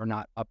desires are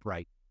not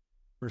upright.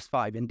 Verse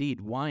 5.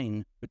 Indeed,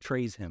 wine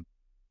betrays him.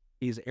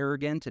 He is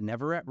arrogant and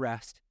never at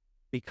rest,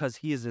 because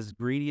he is as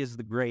greedy as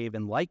the grave,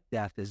 and like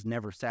death is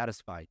never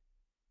satisfied.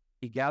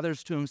 He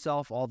gathers to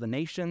himself all the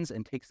nations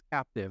and takes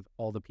captive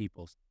all the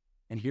peoples.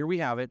 And here we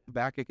have it.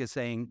 Habakkuk is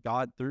saying,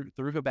 God, through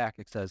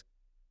Habakkuk, says,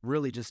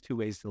 really just two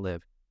ways to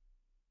live.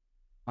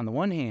 On the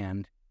one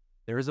hand,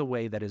 there is a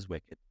way that is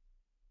wicked.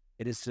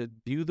 It is to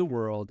view the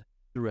world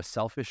through a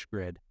selfish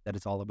grid that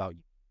it's all about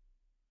you.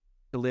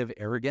 To live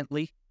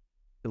arrogantly,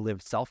 to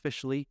live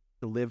selfishly,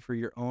 to live for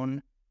your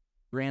own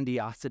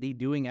grandiosity,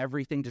 doing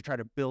everything to try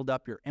to build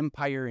up your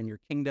empire and your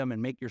kingdom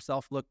and make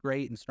yourself look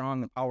great and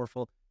strong and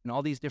powerful and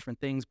all these different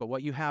things. But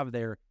what you have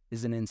there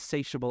is an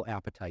insatiable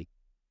appetite.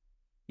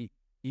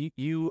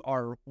 You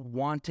are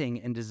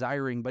wanting and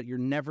desiring, but you're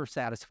never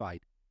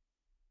satisfied.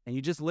 And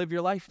you just live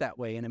your life that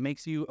way, and it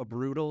makes you a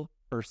brutal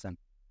person.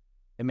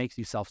 It makes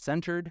you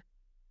self-centered. It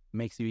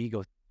makes you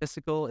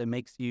egotistical. It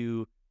makes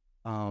you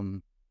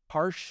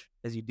harsh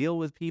as you deal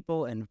with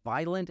people, and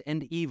violent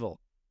and evil.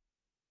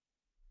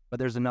 But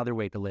there's another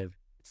way to live.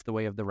 It's the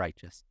way of the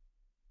righteous.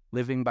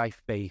 Living by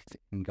faith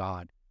in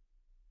God.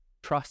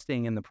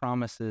 Trusting in the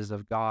promises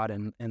of God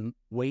and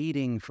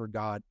waiting for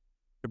God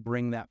to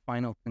bring that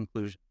final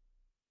conclusion.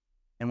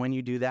 And when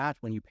you do that,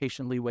 when you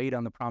patiently wait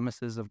on the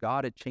promises of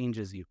God, it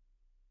changes you.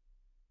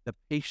 The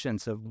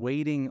patience of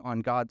waiting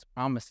on God's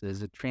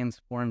promises, it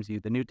transforms you.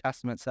 The New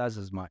Testament says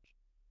as much,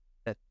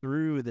 that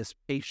through this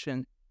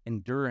patient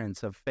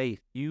endurance of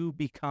faith, you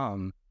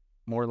become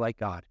more like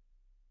God.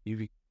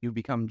 You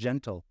become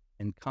gentle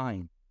and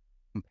kind,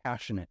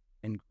 compassionate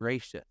and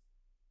gracious.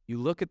 You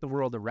look at the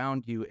world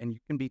around you and you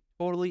can be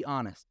totally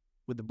honest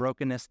with the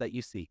brokenness that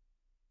you see.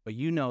 but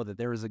you know that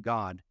there is a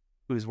God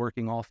who is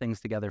working all things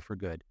together for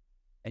good.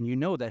 And you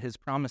know that his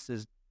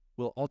promises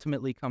will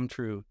ultimately come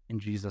true in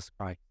Jesus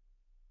Christ.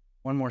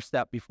 One more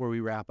step before we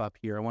wrap up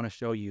here. I want to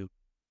show you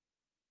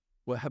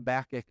what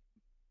Habakkuk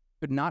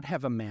could not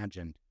have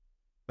imagined,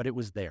 but it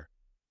was there.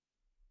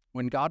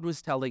 When God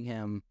was telling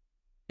him,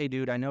 hey,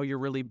 dude, I know you're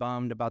really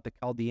bummed about the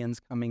Chaldeans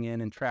coming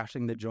in and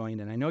trashing the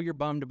joint, and I know you're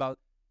bummed about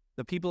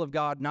the people of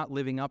God not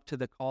living up to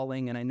the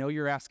calling, and I know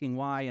you're asking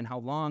why and how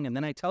long, and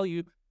then I tell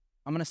you,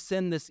 I'm going to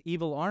send this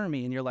evil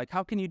army, and you're like,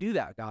 how can you do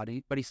that, God?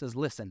 But he says,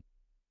 listen,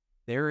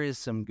 there is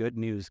some good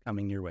news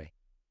coming your way.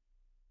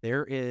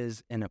 There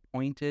is an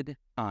appointed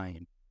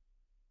time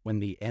when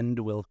the end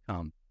will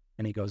come.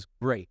 And he goes,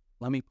 great,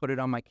 let me put it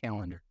on my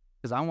calendar,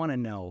 because I want to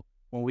know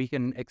when we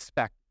can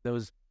expect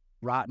those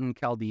rotten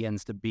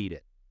Chaldeans to beat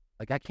it.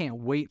 Like, I can't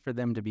wait for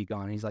them to be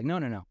gone. And he's like,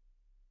 no,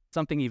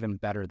 something even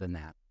better than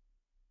that.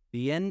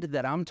 The end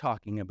that I'm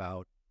talking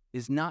about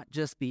is not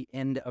just the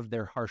end of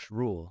their harsh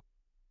rule.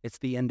 It's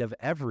the end of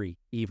every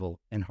evil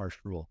and harsh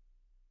rule.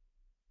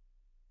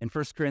 In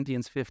 1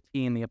 Corinthians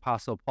 15, the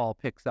Apostle Paul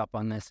picks up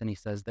on this and he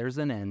says, there's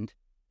an end,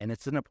 and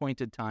it's an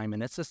appointed time,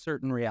 and it's a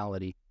certain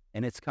reality,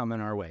 and it's coming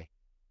our way.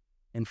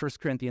 In 1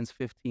 Corinthians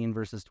 15,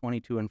 verses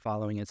 22 and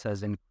following, it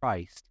says, in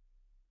Christ,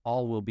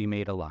 all will be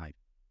made alive,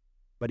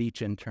 but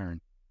each in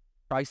turn.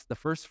 Christ the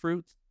first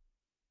fruits,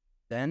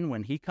 then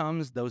when he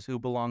comes, those who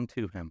belong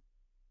to him.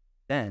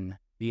 Then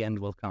the end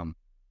will come,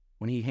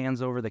 when he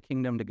hands over the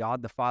kingdom to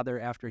God the Father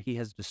after he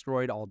has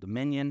destroyed all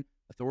dominion,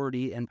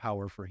 authority, and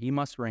power, for he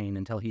must reign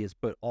until he has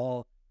put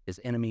all his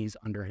enemies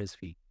under his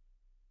feet.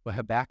 What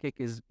Habakkuk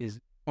is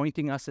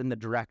pointing us in the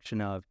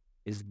direction of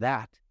is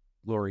that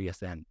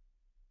glorious end.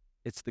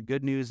 It's the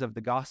good news of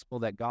the gospel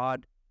that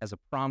God has a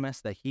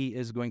promise that he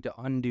is going to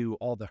undo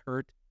all the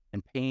hurt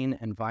and pain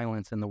and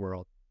violence in the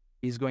world.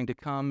 He's going to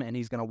come and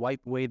he's going to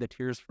wipe away the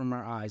tears from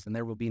our eyes, and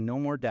there will be no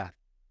more death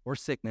or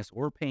sickness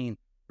or pain,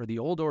 for the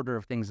old order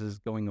of things is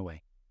going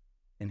away.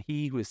 And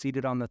he who is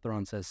seated on the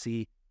throne says,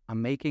 see,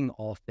 I'm making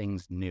all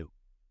things new.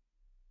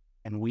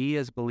 And we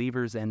as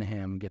believers in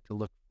him get to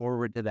look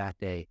forward to that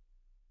day,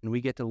 and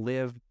we get to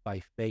live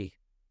by faith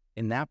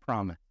in that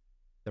promise.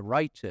 The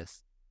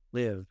righteous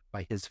live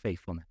by his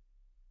faithfulness.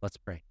 Let's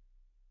pray.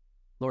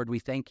 Lord, we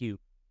thank you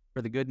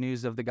for the good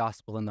news of the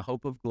gospel and the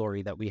hope of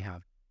glory that we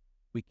have.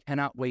 We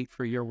cannot wait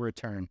for your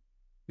return.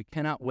 We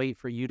cannot wait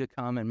for you to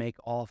come and make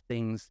all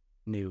things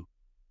new,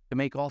 to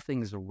make all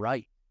things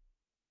right.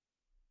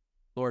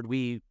 Lord,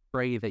 we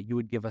pray that you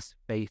would give us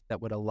faith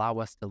that would allow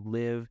us to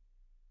live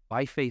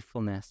by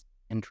faithfulness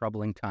in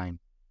troubling times,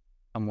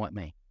 come what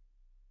may.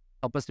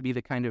 Help us to be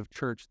the kind of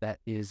church that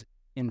is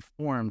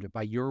informed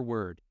by your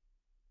word,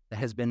 that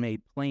has been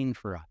made plain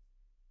for us,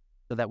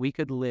 so that we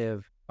could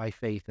live by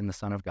faith in the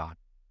Son of God.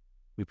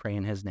 We pray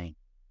in his name.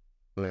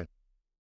 Amen.